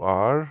 you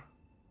are...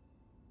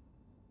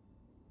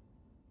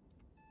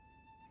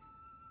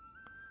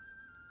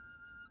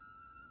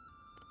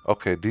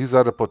 Okay, these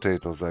are the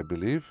potatoes, I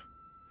believe.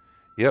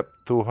 Yep,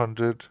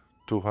 200,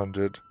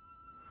 200.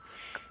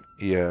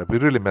 Yeah, we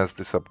really messed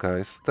this up,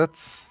 guys.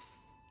 That's...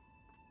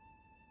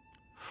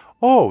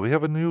 Oh, we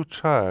have a new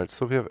child,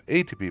 so we have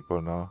 80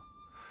 people now.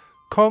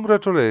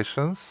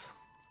 Congratulations.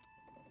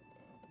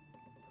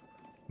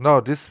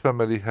 Now this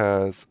family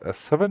has a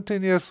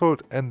 17 years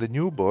old and a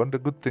newborn. The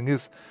good thing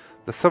is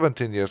the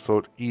 17 years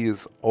old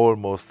is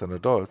almost an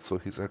adult, so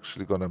he's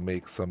actually gonna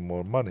make some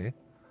more money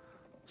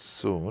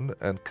soon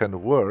and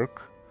can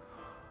work.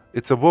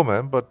 It's a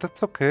woman, but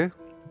that's okay.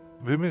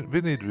 We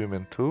need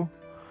women too.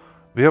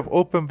 We have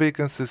open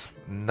vacancies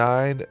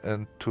 9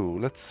 and 2.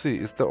 Let's see,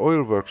 is the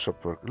oil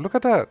workshop working? Look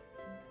at that.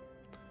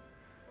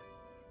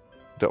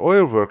 The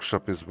oil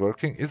workshop is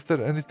working. Is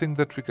there anything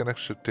that we can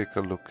actually take a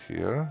look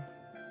here?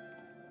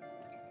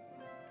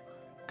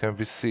 Can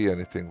we see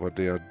anything what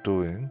they are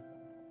doing?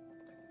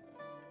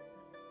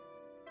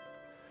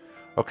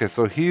 Okay,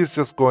 so he's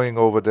just going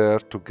over there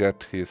to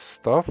get his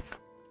stuff.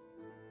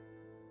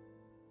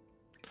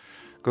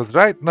 Because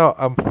right now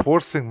I'm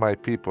forcing my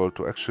people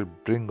to actually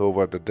bring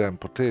over the damn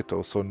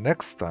potato, so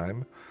next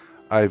time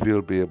I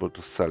will be able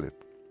to sell it.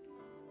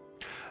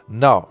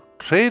 Now,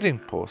 trading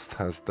post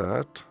has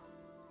that.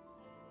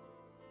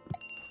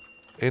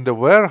 In the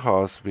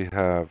warehouse we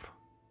have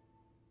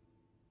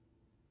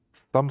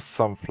some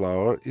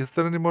sunflower. Is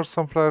there any more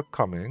sunflower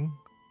coming?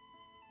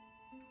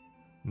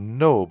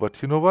 No,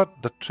 but you know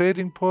what? The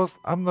trading post,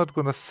 I'm not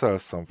gonna sell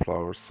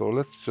sunflowers, so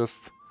let's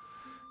just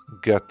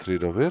get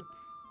rid of it.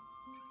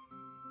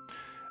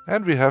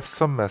 And we have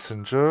some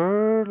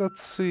messenger.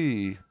 Let's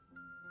see.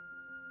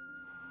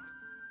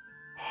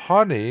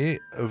 Honey,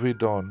 we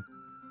don't.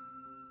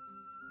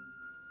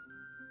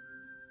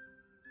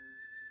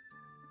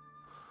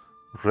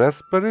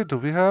 Raspberry, do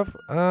we have?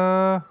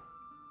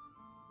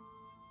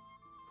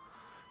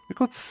 We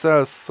could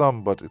sell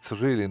some, but it's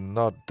really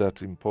not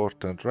that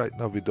important. Right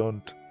now we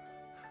don't.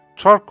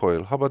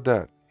 Charcoal, how about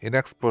that? In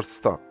export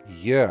stock.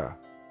 Yeah.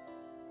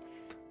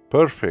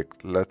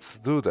 Perfect. Let's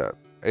do that.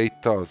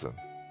 8,000.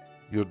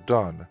 You're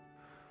done.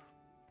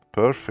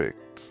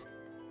 Perfect.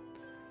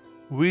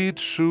 Wheat,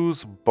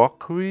 shoes,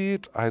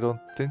 buckwheat? I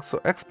don't think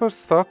so. Export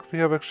stock, we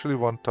have actually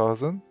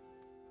 1,000.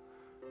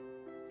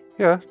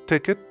 Yeah,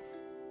 take it.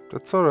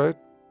 That's alright.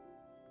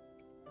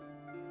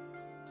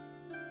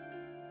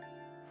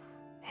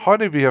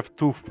 Honey, we have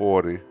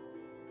 240.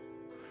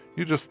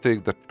 You just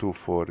take that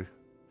 240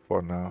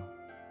 for now.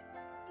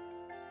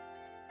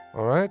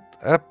 Alright,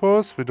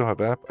 apples, we don't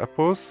have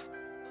apples.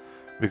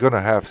 We're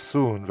gonna have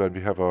soon when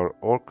we have our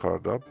ore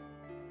card up.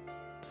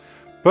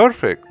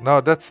 Perfect.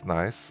 Now that's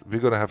nice. We're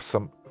gonna have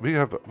some.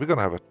 We're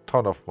gonna have a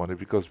ton of money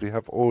because we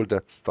have all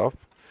that stuff.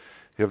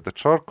 We have the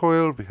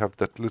charcoal. We have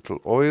that little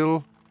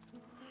oil.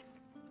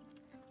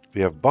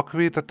 We have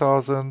buckwheat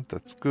 1,000.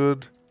 That's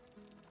good.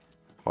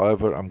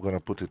 However, I'm gonna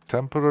put it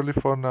temporarily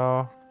for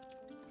now.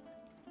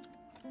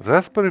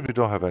 Raspberry we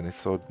don't have any,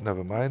 so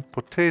never mind.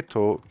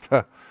 Potato.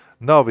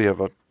 Now we have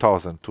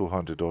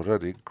 1,200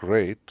 already.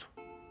 Great.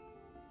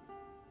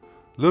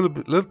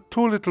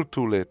 Too little,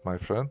 too late, my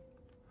friend.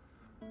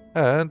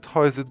 And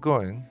how is it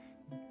going?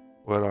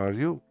 Where are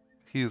you?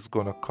 He's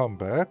gonna come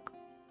back.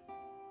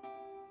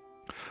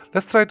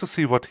 Let's try to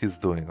see what he's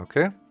doing,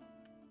 okay?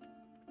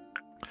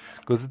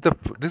 Because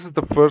this is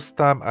the first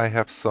time I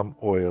have some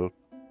oil.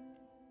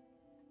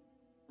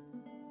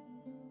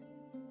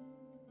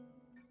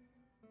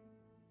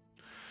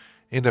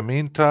 In the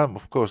meantime,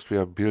 of course, we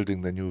are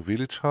building the new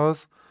village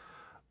house.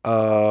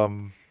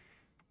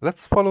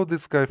 Let's follow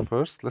this guy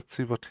first. Let's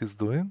see what he's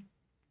doing.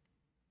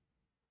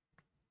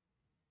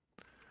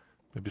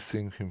 Maybe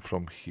seeing him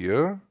from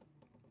here.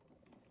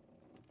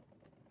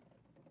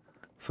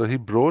 So he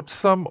brought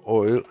some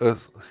oil,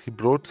 he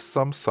brought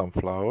some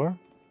sunflower.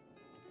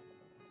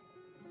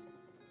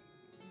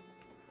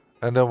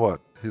 And then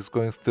what? He's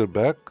going still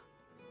back?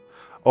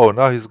 Oh,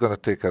 now he's gonna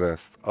take a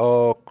rest.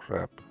 Oh,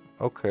 crap.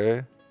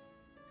 Okay.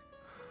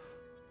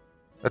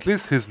 At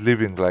least he's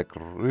living like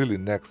really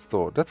next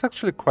door. That's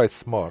actually quite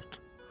smart.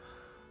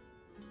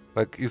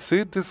 Like, you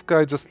see this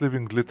guy just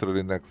living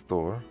literally next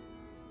door.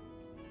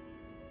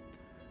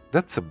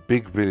 That's a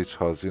big village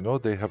house, you know?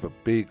 They have a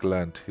big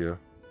land here.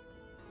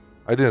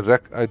 I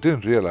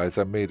didn't realize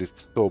I made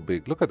it so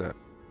big. Look at that.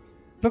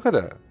 Look at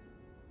that.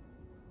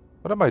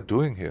 What am I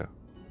doing here?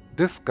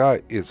 This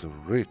guy is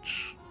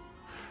rich.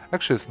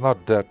 Actually, it's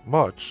not that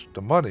much,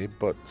 the money,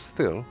 but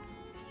still.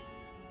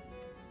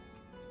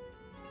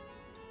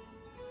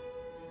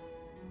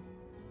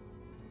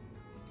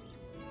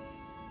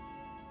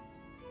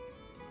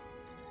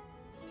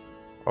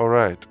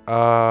 Alright,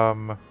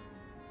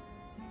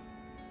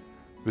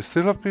 we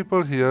still have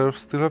people here,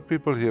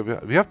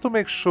 We have to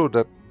make sure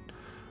that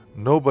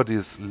nobody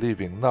is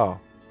leaving now.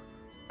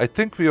 I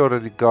think we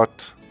already got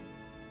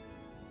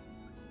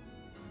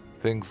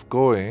things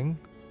going.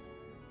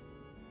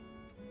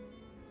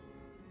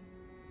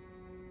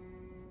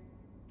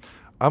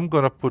 I'm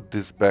gonna put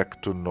this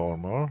back to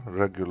normal,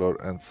 regular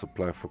and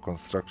supply for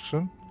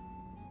construction.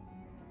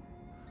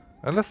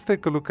 And let's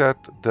take a look at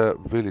the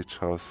village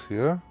house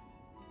here.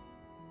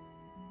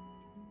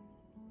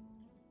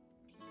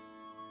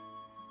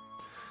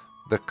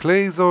 The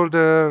clay is all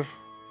there.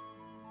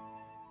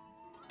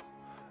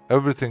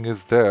 Everything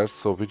is there,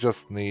 so we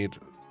just need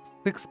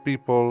 6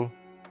 people.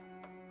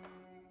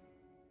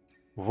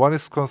 One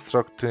is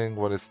constructing,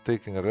 one is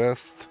taking a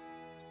rest.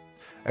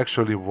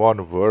 Actually,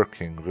 one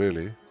working,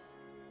 really.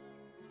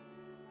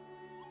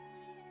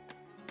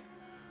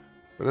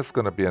 But that's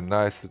gonna be a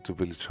nice little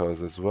village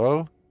house as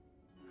well.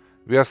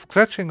 We are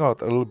scratching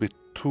out a little bit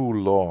too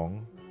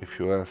long, if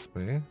you ask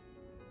me.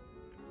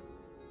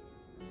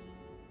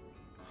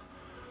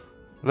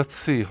 Let's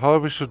see how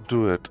we should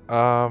do it.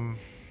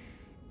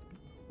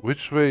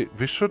 Which way?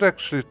 We should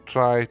actually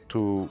try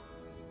to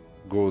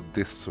go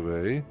this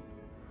way.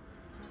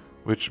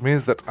 Which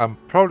means that I'm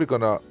probably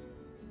gonna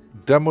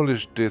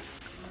demolish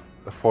this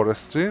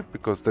forestry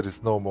because there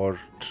is no more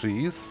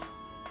trees.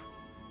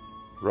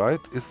 Right?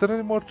 Is there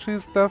any more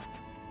trees left?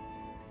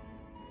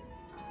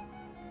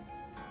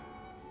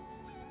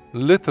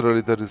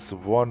 Literally there is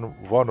one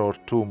or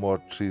two more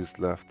trees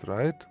left,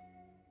 right?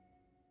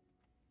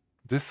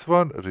 This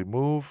one,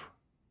 remove.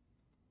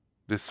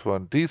 This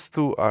one. These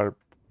two are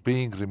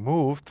being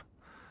removed.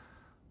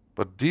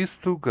 But these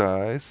two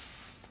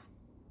guys,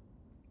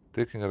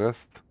 taking a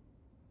rest,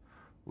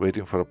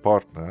 waiting for a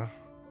partner.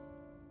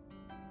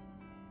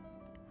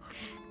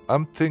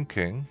 I'm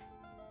thinking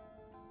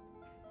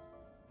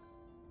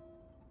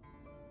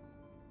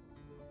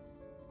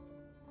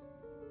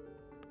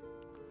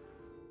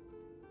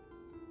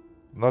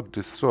not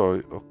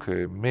destroy,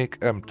 okay, make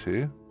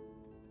empty.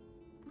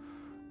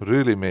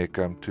 Really make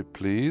empty,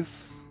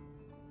 please.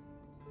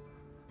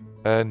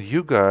 And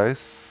you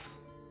guys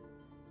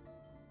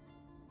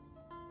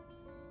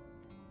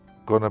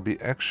gonna be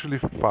actually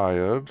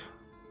fired.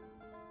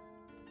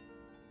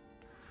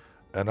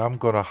 And I'm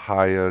gonna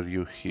hire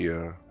you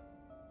here.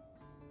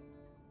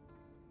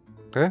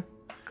 Okay?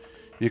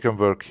 You can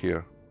work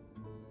here.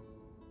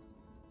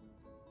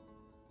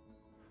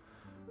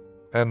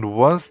 And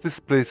once this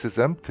place is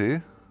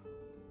empty,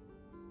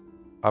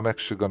 I'm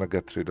actually gonna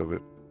get rid of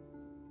it.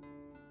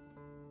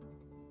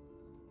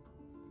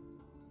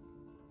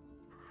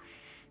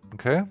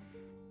 Okay?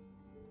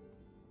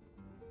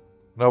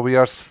 Now we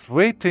are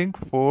waiting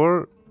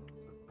for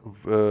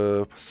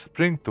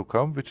spring to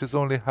come, which is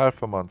only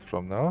half a month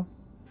from now.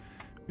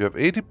 We have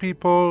 80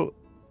 people.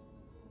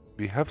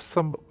 We have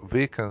some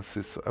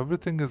vacancies, so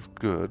everything is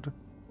good.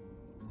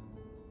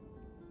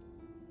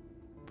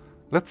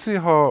 Let's see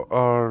how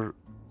our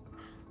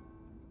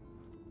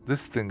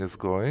this thing is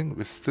going.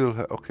 We still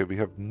have, okay, we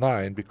have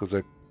 9 because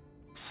I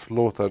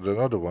slaughtered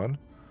another one.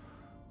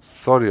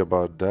 Sorry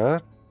about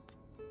that.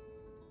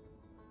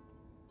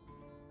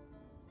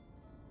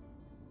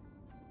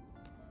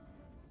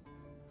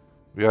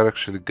 We are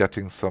actually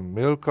getting some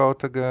milk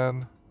out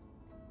again.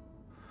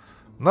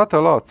 Not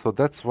a lot, so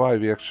that's why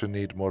we actually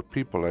need more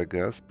people, I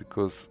guess,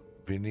 because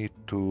we need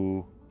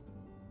to...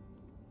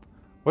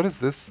 What is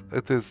this?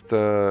 It is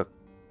the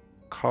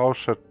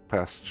cowshed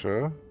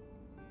pasture.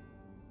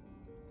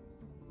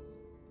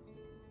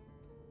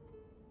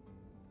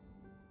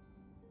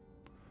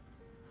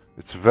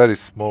 It's very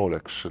small,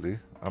 actually.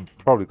 I'm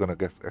probably gonna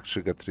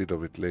actually get rid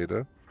of it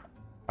later.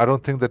 I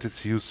don't think that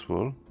it's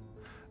useful.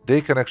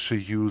 They can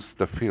actually use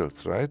the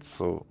fields, right?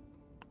 So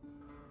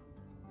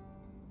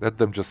let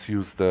them just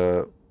use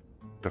the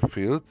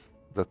fields.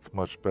 That's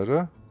much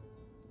better.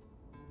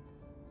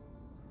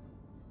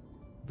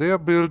 They are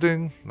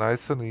building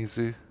nice and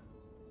easy.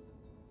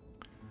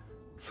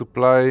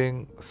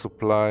 Supplying,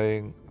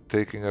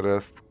 taking a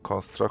rest,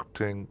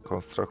 constructing.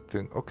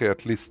 Okay,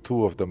 at least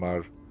 2 of them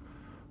are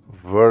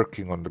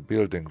working on the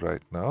building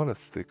right now.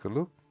 Let's take a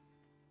look.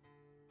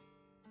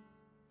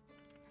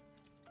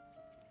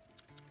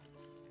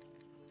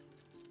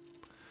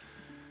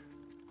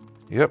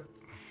 Yep.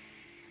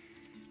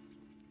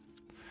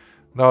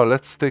 Now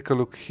let's take a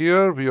look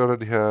here. We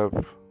already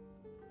have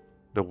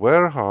the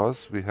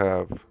warehouse. We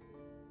have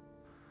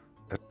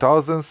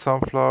 1,000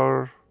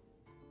 sunflower,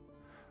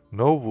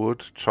 no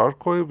wood,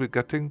 charcoal. We're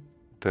getting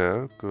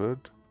there.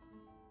 Good.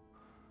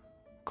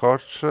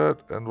 Cart shed,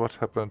 and what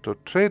happened to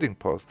trading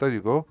post? There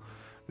you go.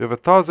 We have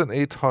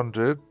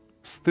 1,800.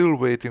 Still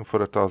waiting for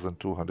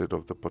 1,200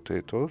 of the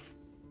potatoes,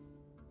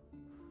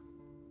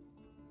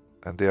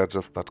 and they are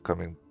just not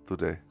coming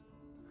today.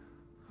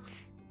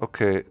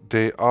 Okay,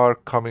 they are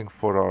coming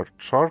for our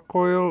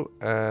charcoal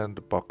and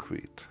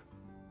buckwheat.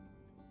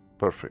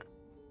 Perfect.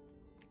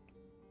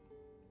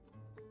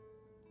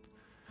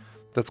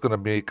 That's gonna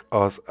make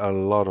us a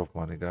lot of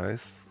money,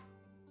 guys.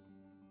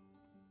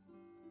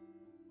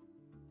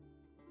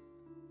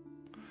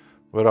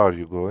 Where are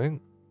you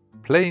going?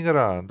 Playing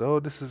around. Oh,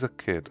 this is a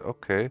kid.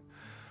 Okay.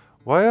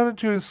 Why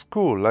aren't you in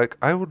school? Like,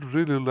 I would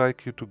really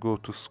like you to go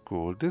to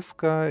school. This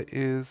guy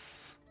is...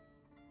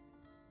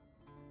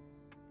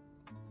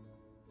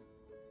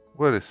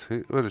 Where is he?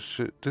 Where is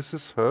she? This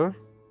is her?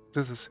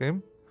 This is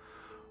him?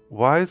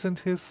 Why isn't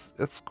he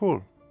at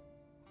school?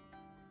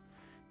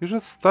 You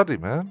should study,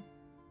 man.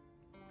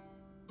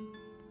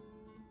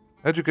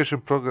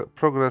 Education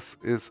progress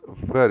is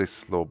very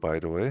slow, by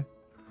the way.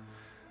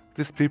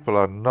 These people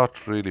are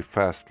not really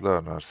fast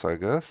learners, I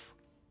guess.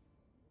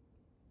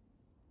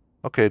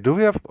 Okay, do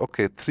we have...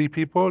 Okay, 3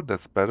 people.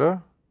 That's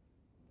better.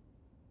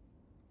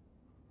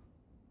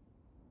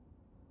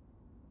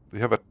 We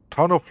have a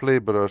ton of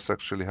laborers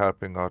actually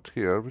helping out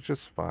here, which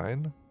is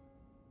fine.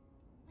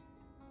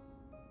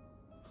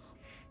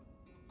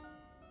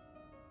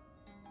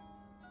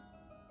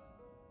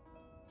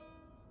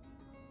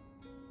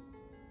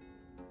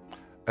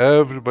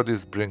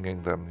 Everybody's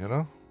bringing them, you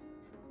know?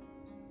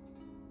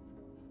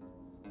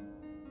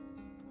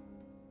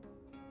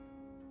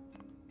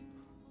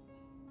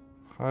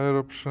 Higher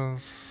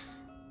options.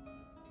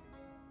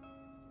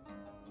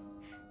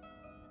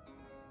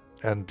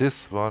 And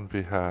this one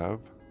we have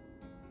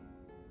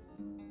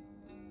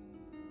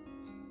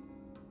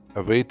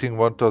awaiting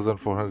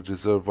 1,400,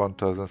 reserve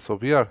 1,000. So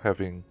we are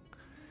having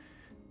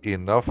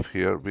enough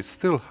here. We're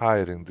still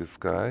hiring this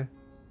guy.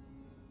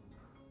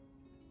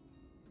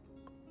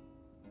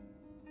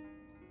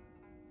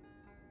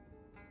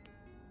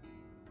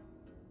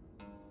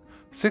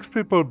 Six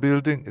people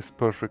building is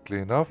perfectly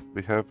enough.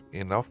 We have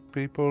enough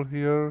people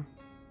here.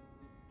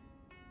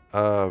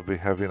 We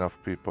have enough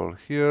people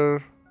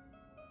here.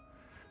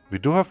 We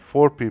do have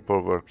 4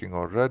 people working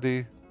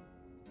already.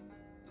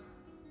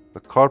 The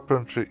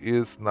carpentry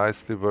is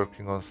nicely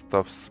working on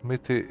stuff.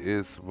 Smithy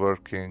is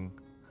working.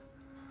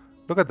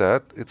 Look at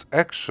that. It's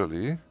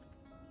actually...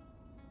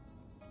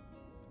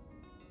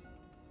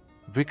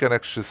 we can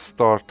actually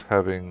start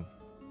having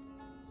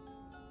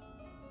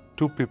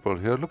 2 people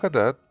here. Look at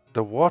that.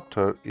 The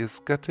water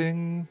is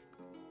getting...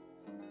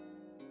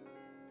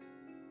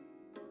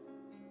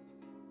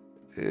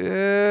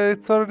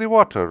 it's already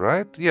water,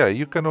 right? Yeah,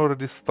 you can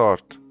already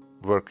start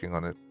working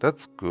on it.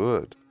 That's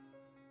good.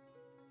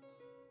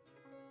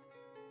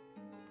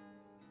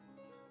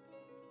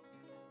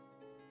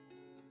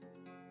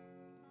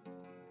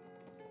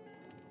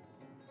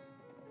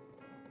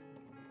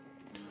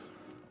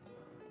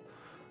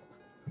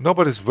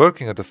 Nobody's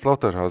working at the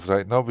slaughterhouse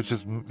right now,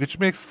 which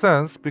makes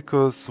sense,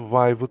 because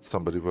why would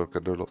somebody work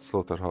at the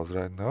slaughterhouse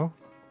right now?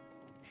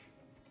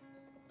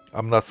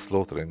 I'm not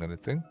slaughtering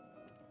anything.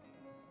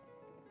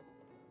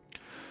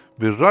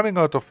 We're running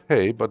out of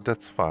hay, but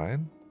that's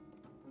fine.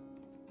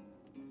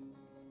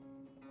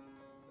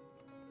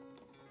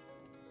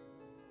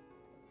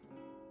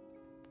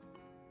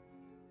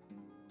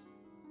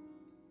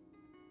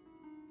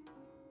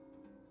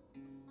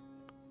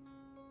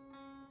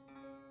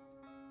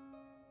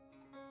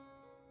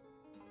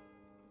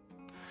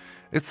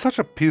 It's such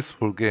a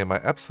peaceful game. I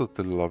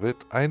absolutely love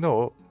it. I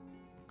know,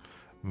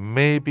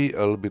 maybe a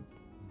little bit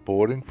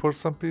boring for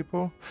some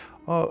people.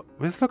 Oh,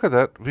 let's look at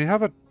that. We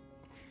have a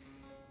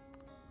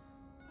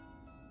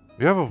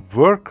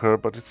worker,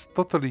 but it's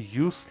totally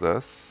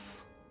useless.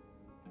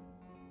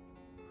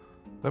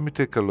 Let me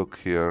take a look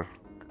here.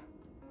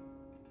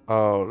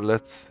 Oh,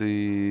 let's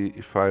see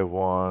if I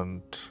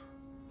want...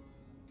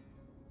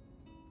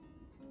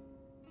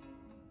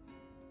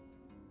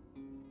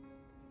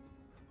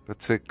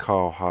 let's say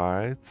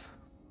cowhides.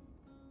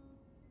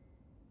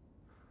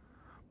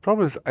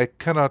 Problem is I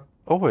cannot...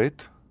 oh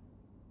wait.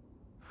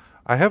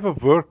 I have a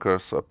worker,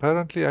 so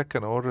apparently I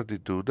can already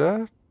do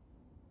that.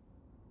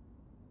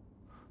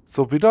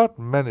 So without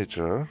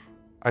manager,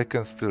 I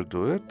can still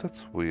do it.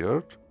 That's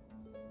weird.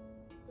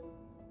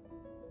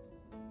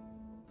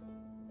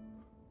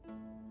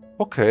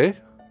 Okay.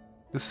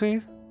 You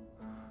see?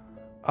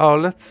 Oh,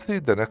 let's see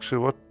then.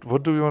 Actually,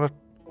 what do we want to...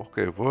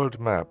 okay, world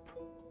map.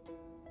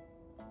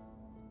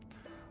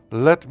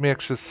 Let me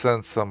actually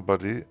send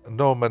somebody.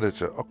 No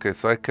manager. Okay,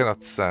 so I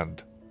cannot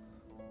send.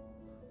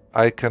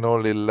 I can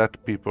only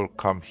let people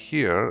come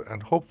here,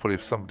 and hopefully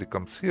if somebody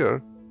comes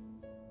here,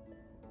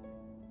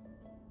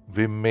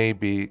 we may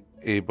be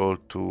able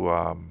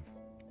to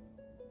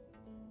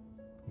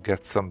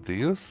get some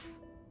deals.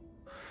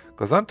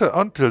 Because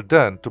until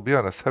then, to be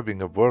honest,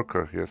 having a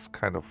worker here is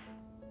kind of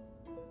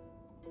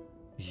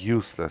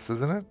useless,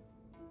 isn't it?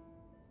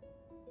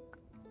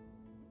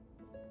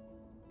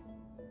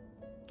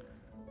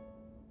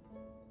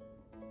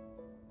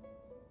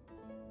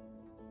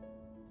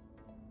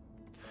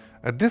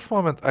 At this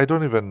moment, I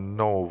don't even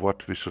know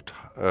what we should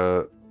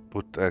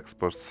put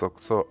export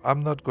stock, so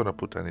I'm not gonna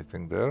put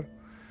anything there.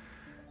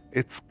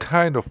 It's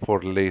kind of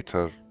for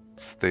later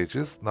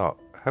stages. Now,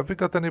 have we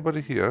got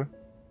anybody here?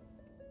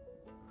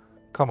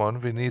 Come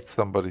on, we need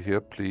somebody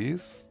here,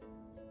 please.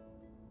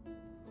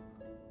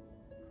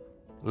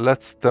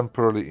 Let's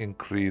temporarily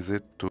increase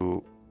it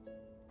to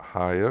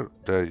higher.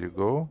 There you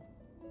go.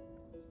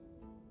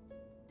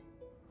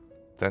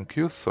 Thank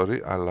you.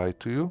 Sorry, I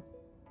lied to you.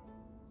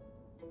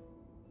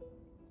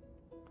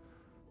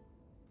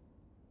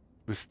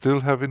 We still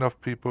have enough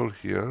people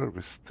here.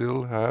 We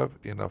still have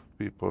enough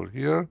people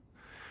here.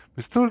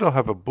 We still don't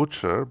have a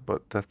butcher,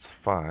 but that's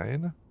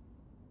fine.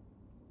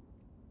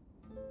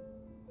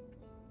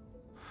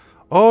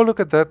 Oh,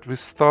 look at that. We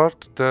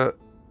start the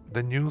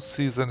new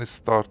season is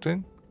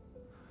starting.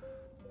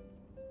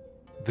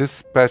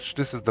 This patch,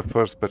 this is the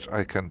first patch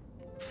I can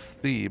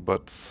see,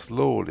 but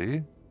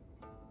slowly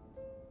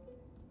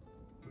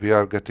we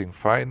are getting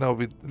fine. Now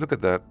we look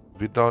at that.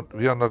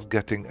 We are not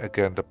getting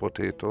again the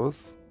potatoes.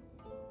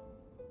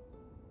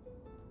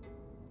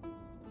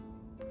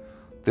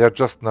 They are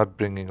just not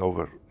bringing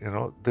over, you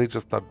know, they're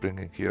just not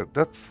bringing here.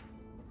 That's,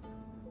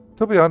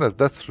 to be honest,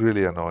 that's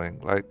really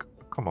annoying. Like,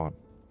 come on.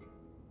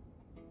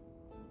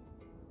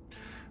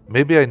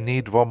 Maybe I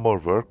need one more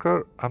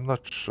worker? I'm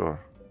not sure.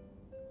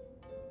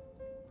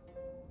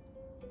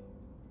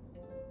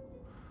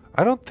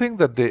 I don't think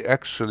that they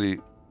actually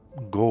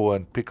go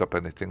and pick up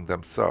anything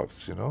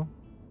themselves, you know?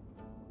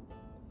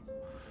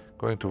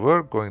 Going to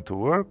work,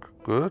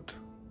 good.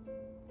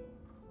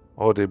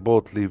 Oh, they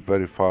both live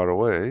very far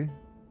away.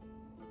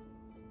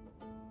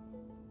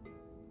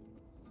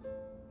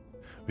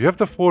 We have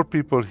the 4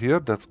 people here,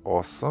 that's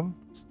awesome.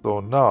 So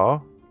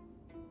now,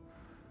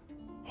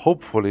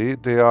 hopefully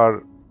they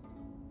are...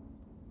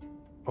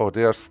 oh,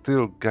 they are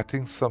still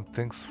getting some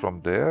things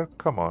from there?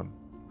 Come on.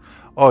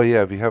 Oh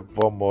yeah, we have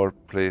one more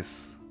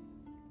place.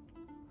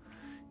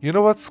 You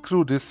know what?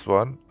 Screw this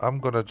one. I'm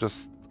gonna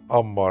just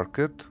unmark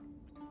it.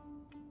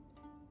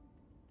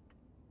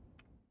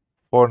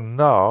 For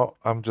now,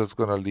 I'm just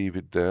gonna leave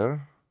it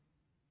there.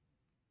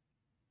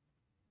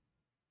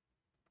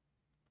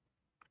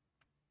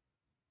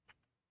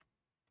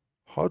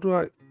 How do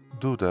I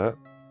do that?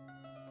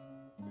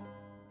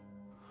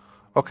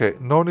 Okay,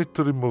 no need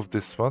to remove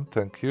this one,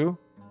 thank you.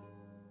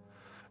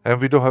 And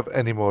we don't have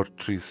any more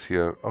trees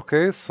here.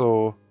 Okay,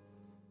 so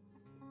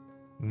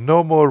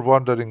no more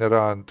wandering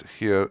around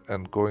here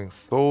and going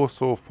so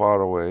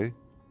far away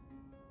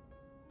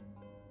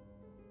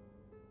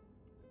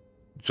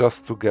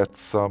just to get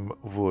some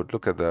wood.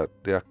 Look at that.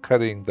 They are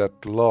carrying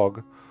that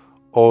log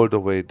all the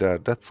way there.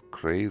 That's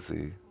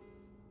crazy.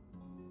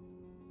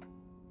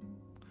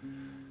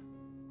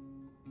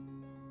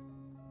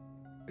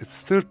 It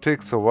still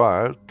takes a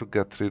while to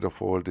get rid of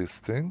all these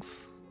things.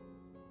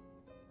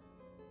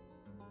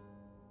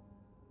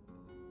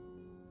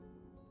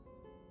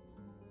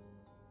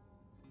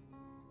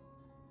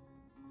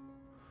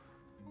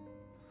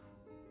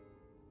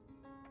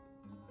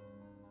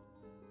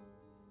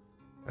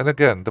 And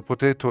again, the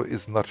potato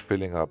is not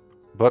filling up.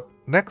 But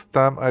next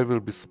time I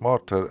will be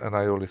smarter and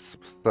I only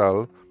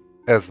sell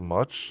as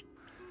much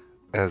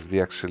as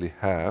we actually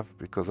have,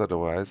 because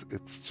otherwise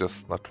it's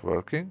just not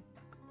working.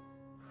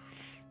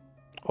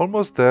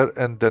 Almost there,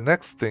 and the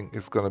next thing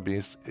is going to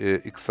be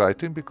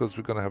exciting because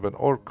we're going to have an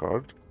ore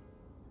card.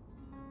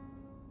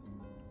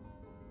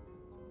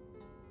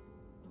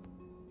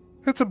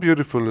 It's a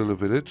beautiful little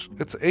village.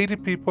 It's 80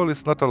 people,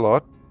 it's not a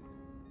lot.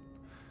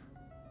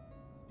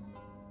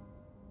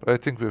 But I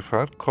think we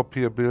found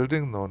copy a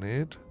building, no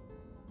need.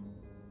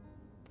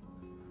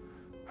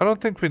 I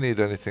don't think we need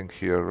anything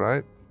here,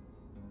 right?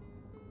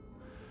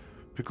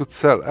 We could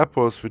sell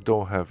apples we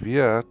don't have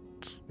yet.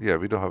 Yeah,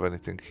 we don't have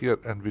anything here,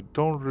 and we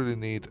don't really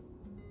need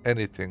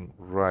anything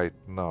right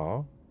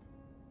now.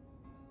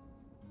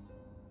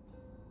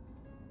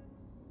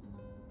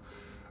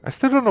 I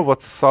still don't know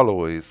what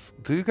solo is.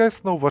 Do you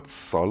guys know what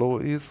solo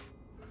is?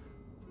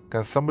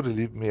 Can somebody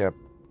leave me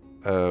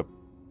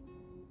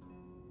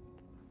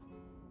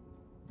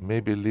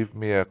maybe leave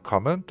me a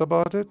comment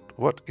about it?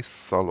 What is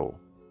solo?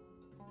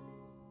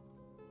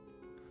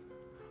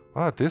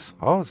 Ah, this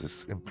house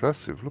is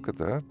impressive. Look at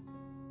that.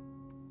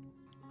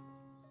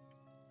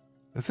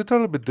 Is it a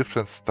little bit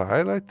different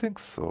style? I think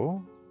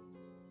so.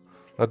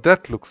 Now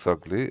that looks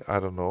ugly. I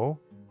don't know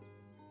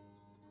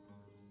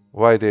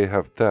why they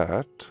have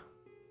that.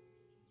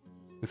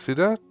 You see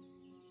that?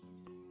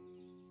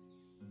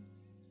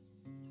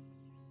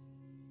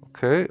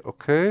 Okay,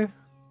 okay.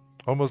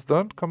 Almost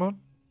done. Come on.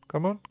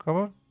 Come on, come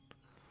on.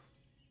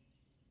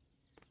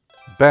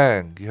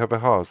 Bang! You have a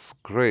house.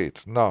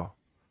 Great. Now,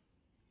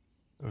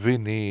 we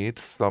need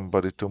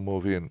somebody to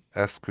move in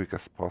as quick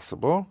as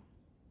possible.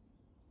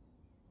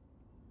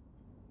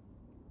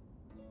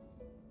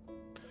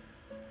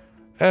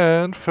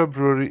 And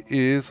February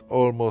is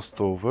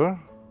almost over.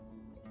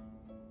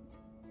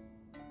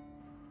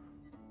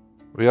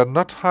 We are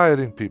not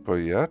hiring people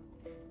yet.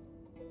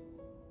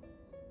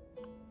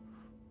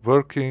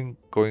 Working,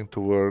 going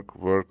to work,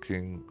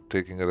 working,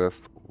 taking a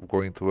rest,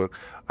 going to work.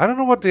 I don't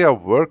know what they are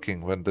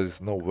working when there is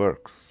no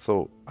work.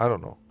 So, I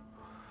don't know.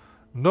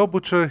 No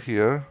butcher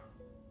here.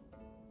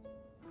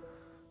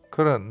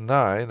 Current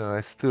 9 and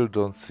I still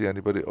don't see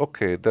anybody.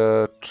 Okay,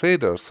 the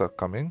traders are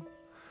coming.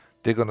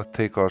 They're gonna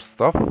take our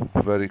stuff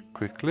very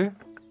quickly.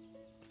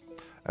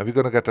 And we're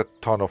gonna get a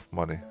ton of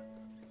money.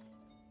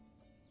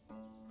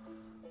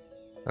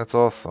 That's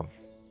awesome.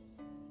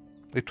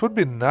 It would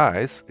be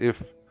nice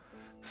if,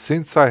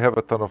 since I have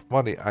a ton of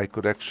money, I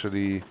could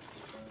actually,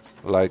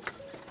 like,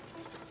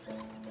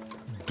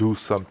 do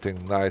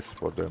something nice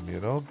for them,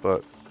 you know?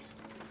 But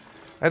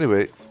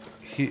anyway,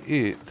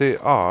 they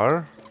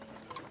are...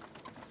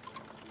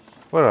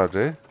 Where are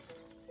they?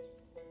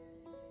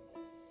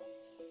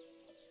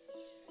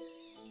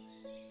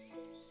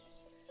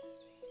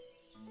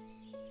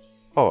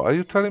 Oh, are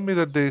you telling me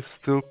that they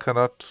still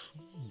cannot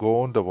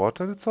go on the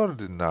water? It's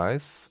already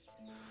nice.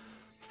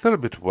 Still a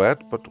bit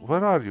wet, but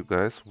where are you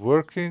guys?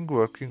 Working,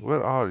 working,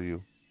 where are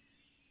you?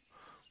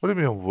 What do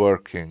you mean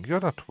working?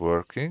 You're not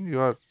working, you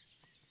are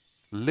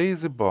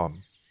lazy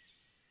bum.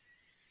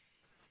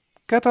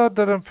 Get out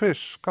there and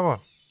fish, come on.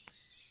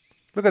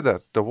 Look at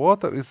that, the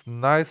water is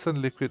nice and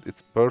liquid,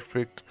 it's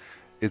perfect,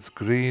 it's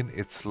green,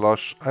 it's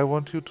lush. I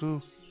want you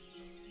to...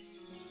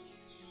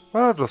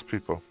 Where are those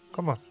people?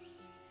 Come on.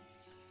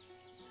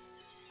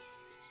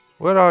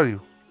 Where are you?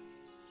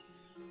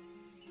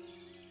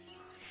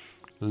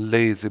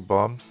 Lazy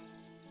bums.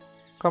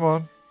 Come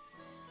on.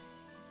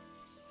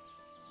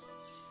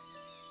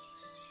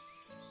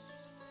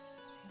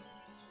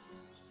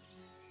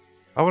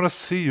 I want to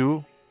see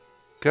you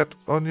get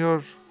on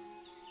your...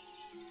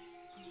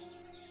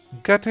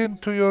 Get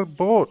into your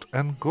boat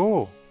and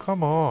go.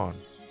 Come on.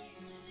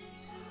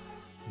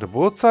 The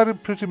boats are in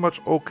pretty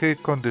much okay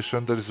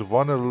condition. There is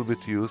one a little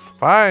bit used.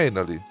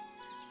 Finally.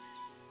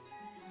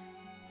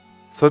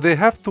 So they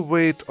have to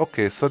wait.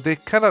 Okay, so they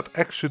cannot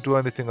actually do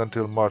anything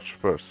until March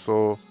 1st.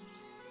 So...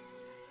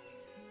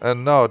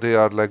 And now they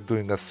are like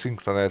doing a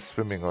synchronized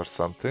swimming or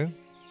something.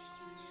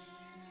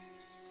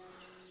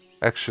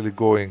 Actually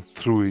going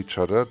through each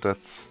other.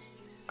 That's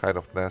kind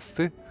of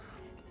nasty.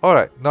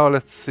 Alright, now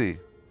let's see.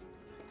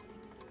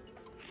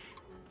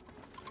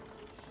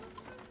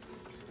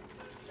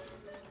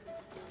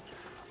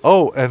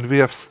 Oh, and we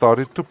have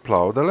started to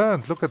plow the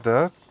land. Look at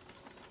that.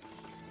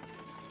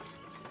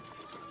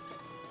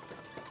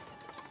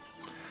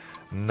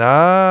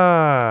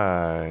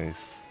 Nice.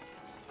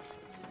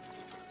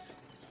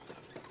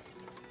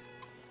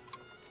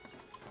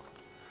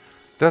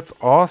 That's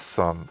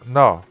awesome.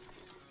 Now,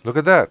 look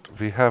at that.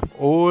 We have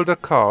all the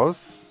cows.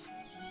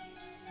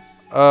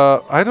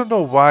 I don't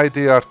know why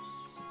they are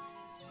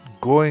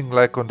going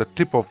like on the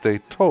tip of their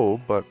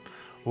toe, but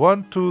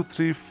 1, 2,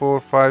 3,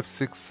 4, 5,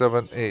 6,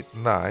 7, 8,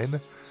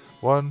 9.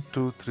 1,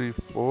 2, 3,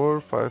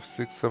 4, 5,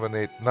 6, 7,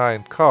 8,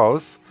 9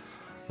 cows,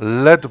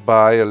 led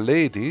by a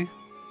lady,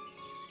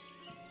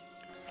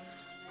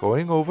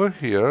 going over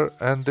here,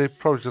 and they're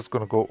probably just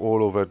gonna go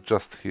all over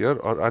just here,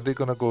 or are they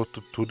gonna go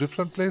to 2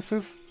 different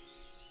places?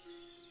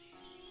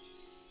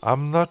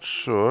 I'm not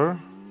sure.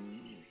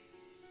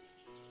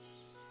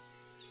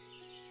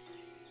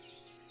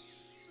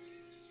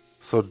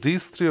 So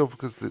these 3,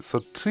 obviously, so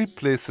 3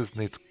 places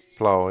need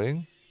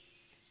plowing.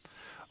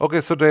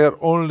 Okay, so they are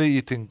only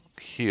eating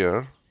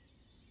here.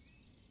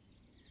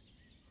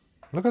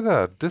 Look at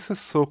that. This is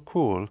so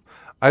cool.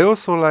 I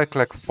also like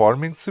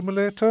farming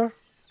simulator.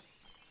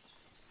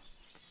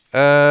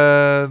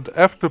 And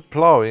after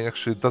plowing,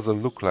 actually it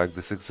doesn't look like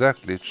this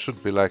exactly. It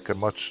should be like a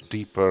much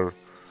deeper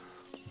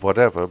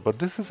whatever, but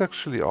this is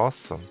actually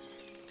awesome.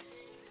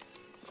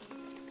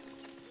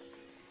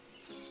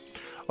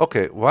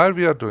 Okay, while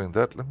we are doing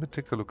that, let me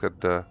take a look at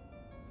the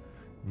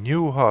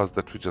new house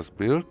that we just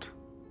built.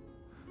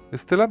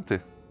 It's still empty.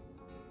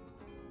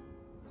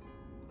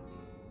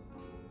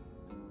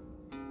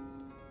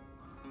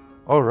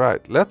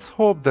 Alright, let's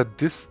hope that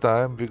this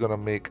time we're gonna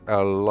make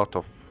a lot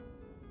of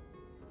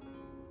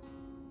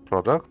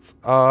products.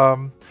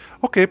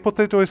 Okay,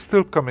 potato is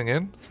still coming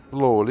in,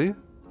 slowly.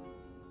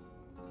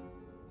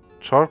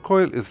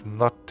 Charcoal is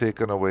not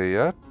taken away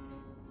yet.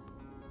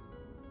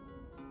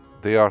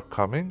 They are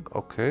coming,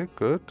 okay,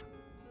 good.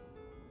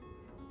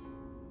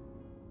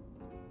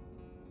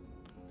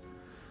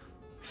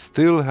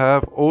 Still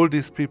have all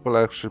these people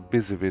actually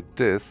busy with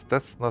this.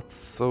 That's not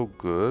so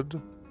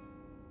good.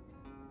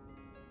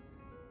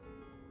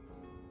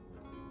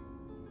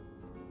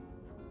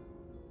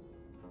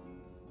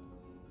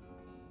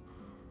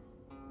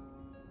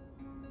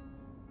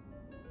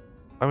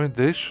 I mean,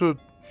 they should...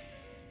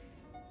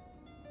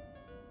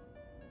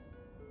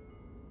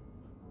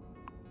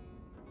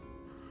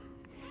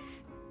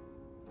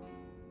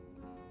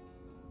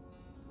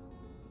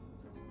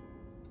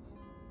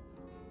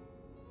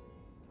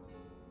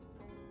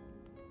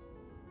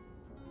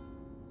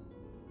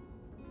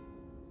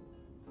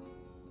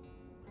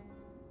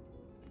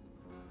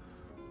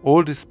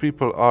 All these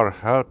people are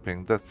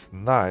helping, that's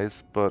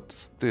nice, but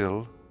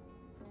still...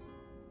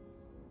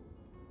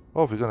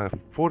 Oh, we're gonna have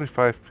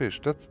 45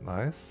 fish, that's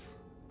nice.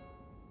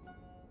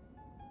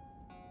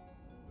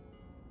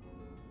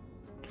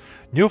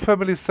 New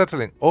family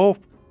settling. Oh,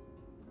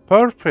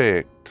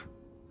 perfect!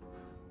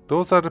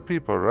 Those are the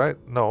people, right?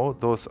 No,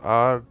 those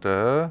are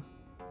the...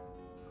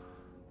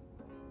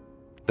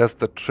 That's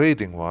the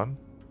trading one.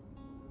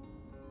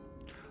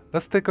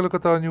 Let's take a look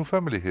at our new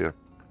family here.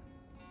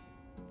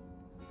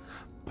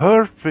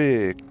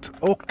 Perfect!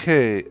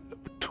 Okay,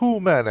 2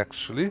 men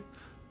actually.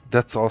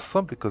 That's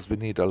awesome because we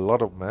need a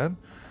lot of men.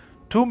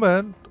 2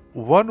 men,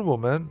 1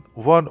 woman,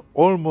 1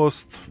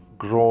 almost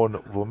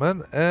grown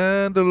woman,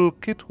 and a little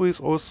kid who is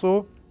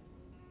also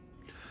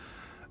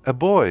a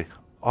boy.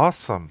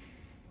 Awesome.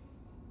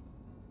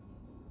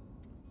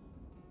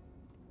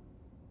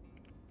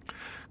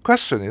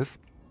 Question is,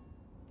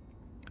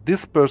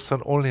 this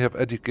person only have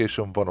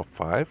education 1 of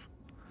 5.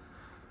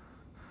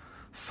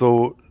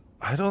 So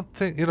I don't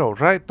think,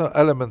 right now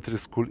elementary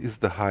school is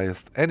the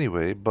highest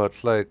anyway,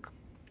 but like,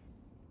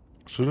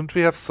 shouldn't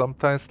we have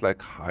sometimes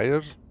like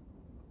higher?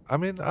 I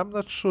mean, I'm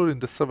not sure in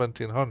the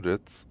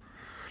 1700s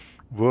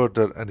were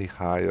there any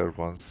higher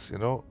ones,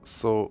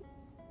 So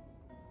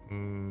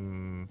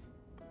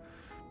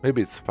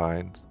maybe it's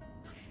fine.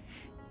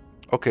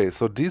 Okay,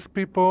 so these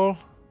people,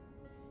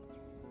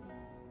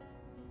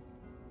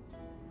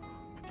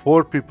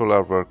 4 people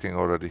are working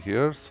already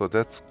here, so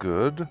that's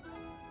good.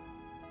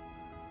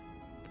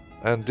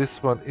 And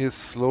this one is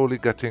slowly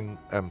getting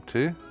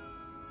empty.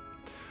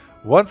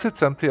 Once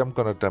it's empty, I'm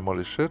gonna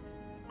demolish it,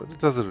 but it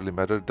doesn't really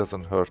matter, it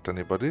doesn't hurt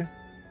anybody.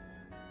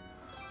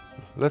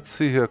 Let's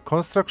see here,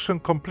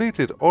 construction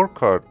completed,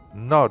 orchard.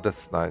 No,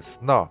 that's nice.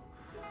 No,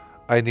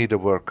 I need a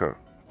worker.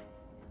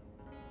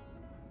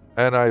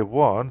 And I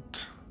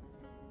want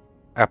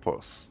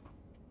apples.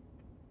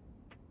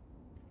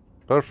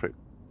 Perfect.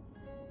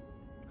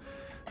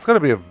 It's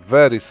gonna be a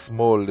very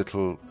small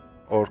little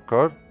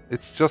orchard.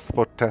 It's just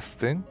for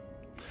testing.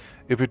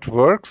 If it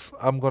works,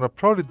 I'm gonna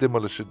probably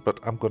demolish it, but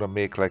I'm gonna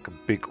make like a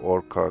big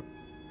orchard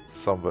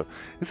somewhere.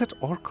 Is it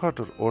orchard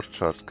or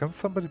orchard? Can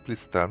somebody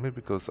please tell me,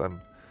 because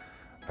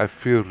I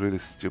feel really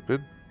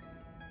stupid.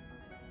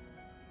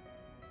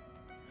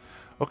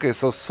 Okay,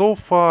 so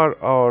far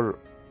our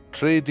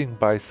trading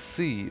by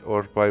sea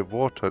or by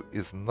water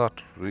is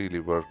not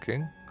really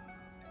working,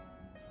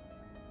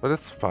 but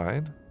it's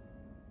fine.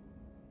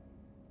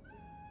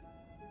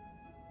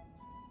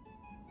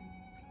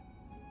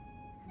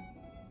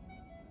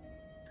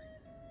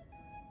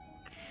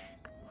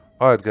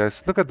 Alright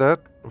guys, look at that.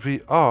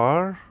 We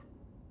are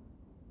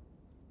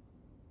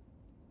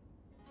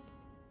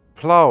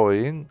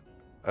plowing.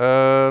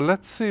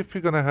 Let's see if we're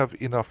gonna have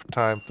enough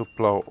time to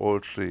plow all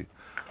three.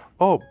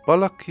 Oh,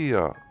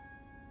 Balakia.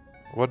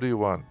 What do you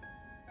want?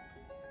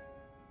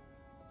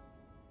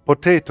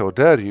 Potato,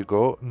 there you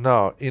go.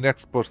 Now, in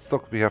export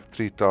stock we have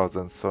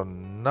 3,000, so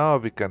now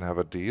we can have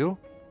a deal.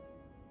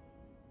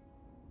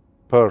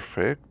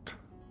 Perfect.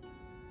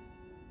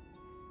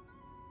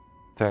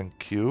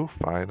 Thank you,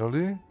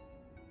 finally.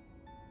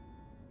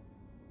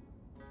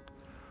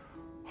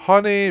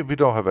 Honey, we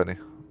don't have any.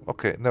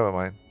 Okay, never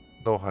mind.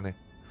 No honey.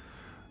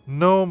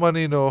 No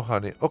money, no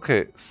honey.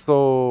 Okay,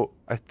 so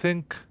I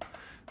think,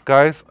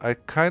 guys, I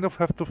kind of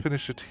have to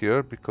finish it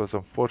here because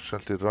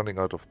unfortunately running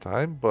out of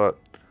time, but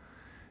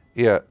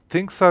yeah,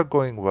 things are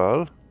going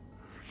well.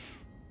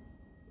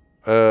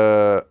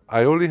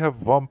 I only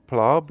have one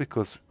plow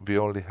because we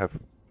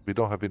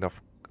don't have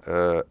enough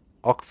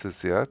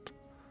oxes yet.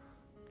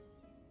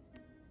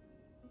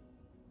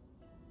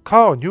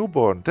 Cow,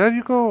 newborn. There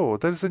you go.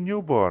 There is a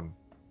newborn.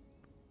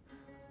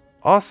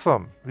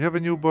 Awesome. We have a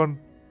newborn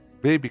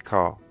baby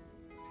cow.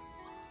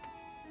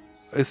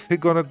 Is he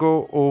gonna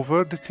go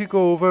over? Did he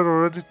go over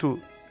already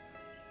to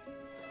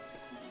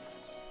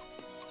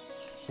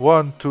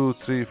 1, 2,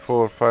 3,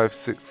 4, 5,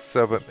 6,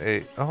 7,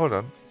 8? Hold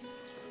on.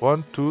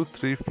 1, 2,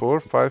 3, 4,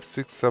 5,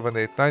 6, 7,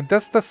 8, 9.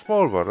 That's the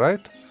small one,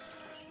 right?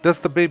 That's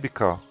the baby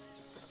cow.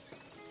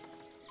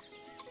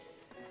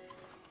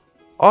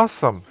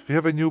 Awesome. We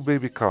have a new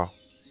baby cow.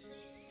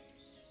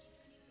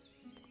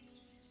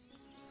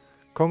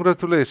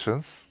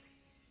 Congratulations.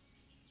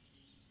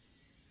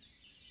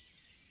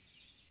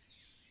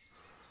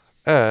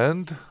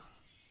 And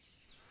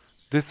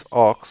this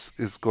ox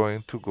is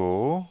going to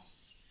go...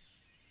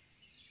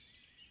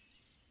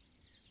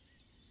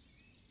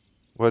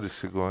 Where is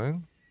he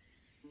going?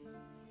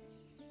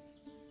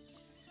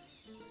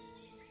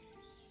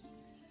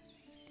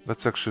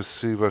 Let's actually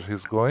see where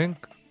he's going.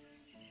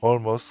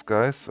 Almost,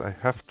 guys. I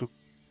have to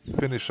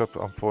finish up,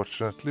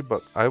 unfortunately,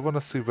 but I want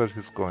to see where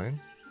he's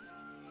going.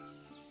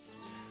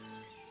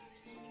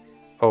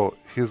 Oh,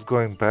 he's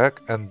going back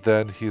and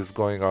then he's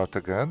going out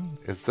again.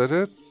 Is that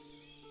it?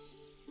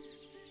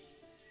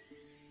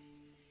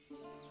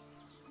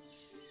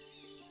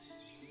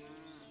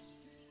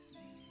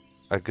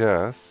 I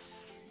guess.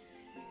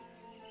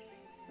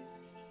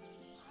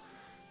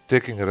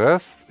 Taking a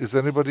rest? Is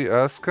anybody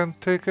else can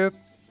take it?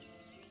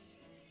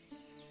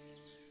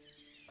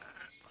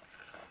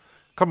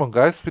 Come on,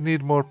 guys, we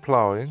need more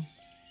plowing.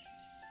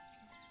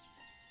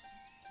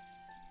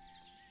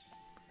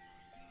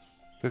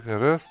 Taking a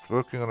rest,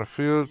 working on a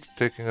field,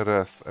 taking a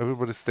rest.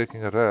 Everybody's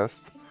taking a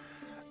rest.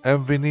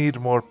 And we need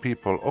more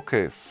people.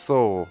 Okay,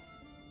 so...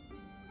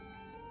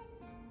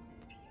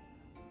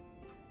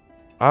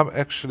 I'm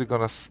actually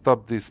gonna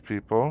stop these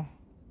people.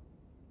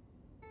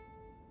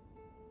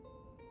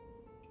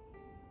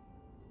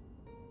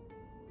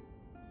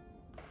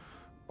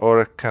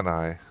 Or can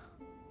I?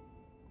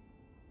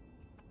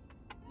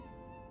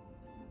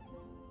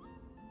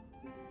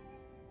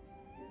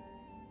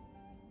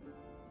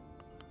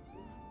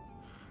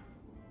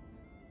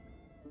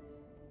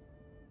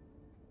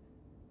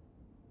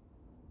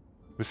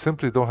 We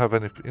simply don't have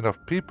enough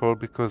people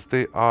because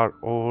they are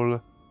all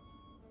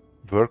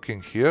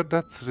working here.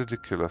 That's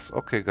ridiculous.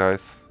 Okay,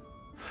 guys.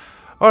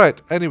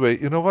 Alright, anyway,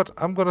 you know what?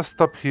 I'm gonna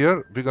stop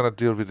here. We're gonna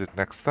deal with it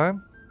next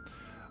time.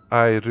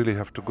 I really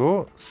have to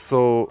go.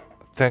 So,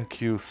 thank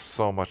you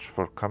so much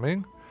for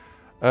coming.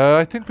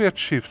 I think we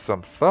achieved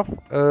some stuff.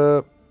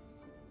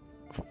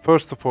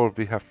 First of all,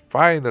 we have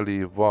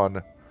finally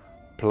one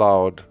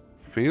plowed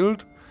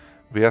field.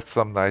 We had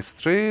some nice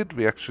trade.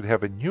 We actually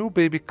have a new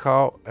baby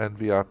cow, and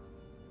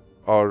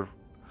our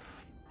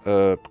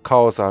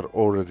cows are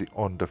already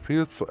on the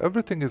field, so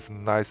everything is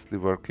nicely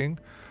working.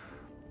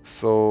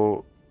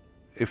 So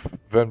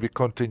when we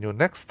continue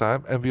next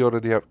time, and we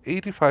already have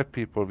 85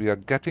 people, we are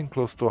getting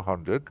close to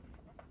 100.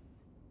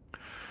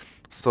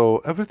 So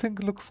everything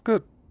looks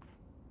good.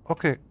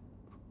 Okay,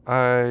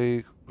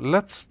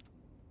 let's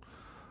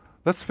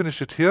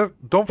finish it here.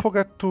 Don't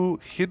forget to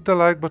hit the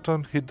like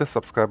button, hit the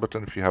subscribe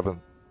button if you haven't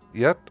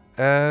yet,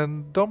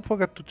 and don't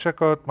forget to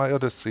check out my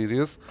other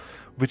series,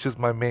 which is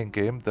my main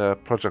game, the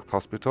Project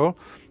Hospital.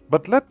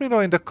 But let me know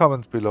in the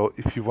comments below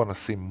if you want to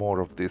see more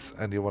of this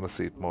and you want to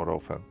see it more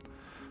often.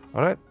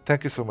 Alright,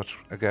 thank you so much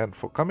again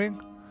for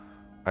coming.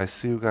 I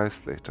see you guys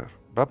later.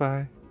 Bye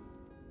bye.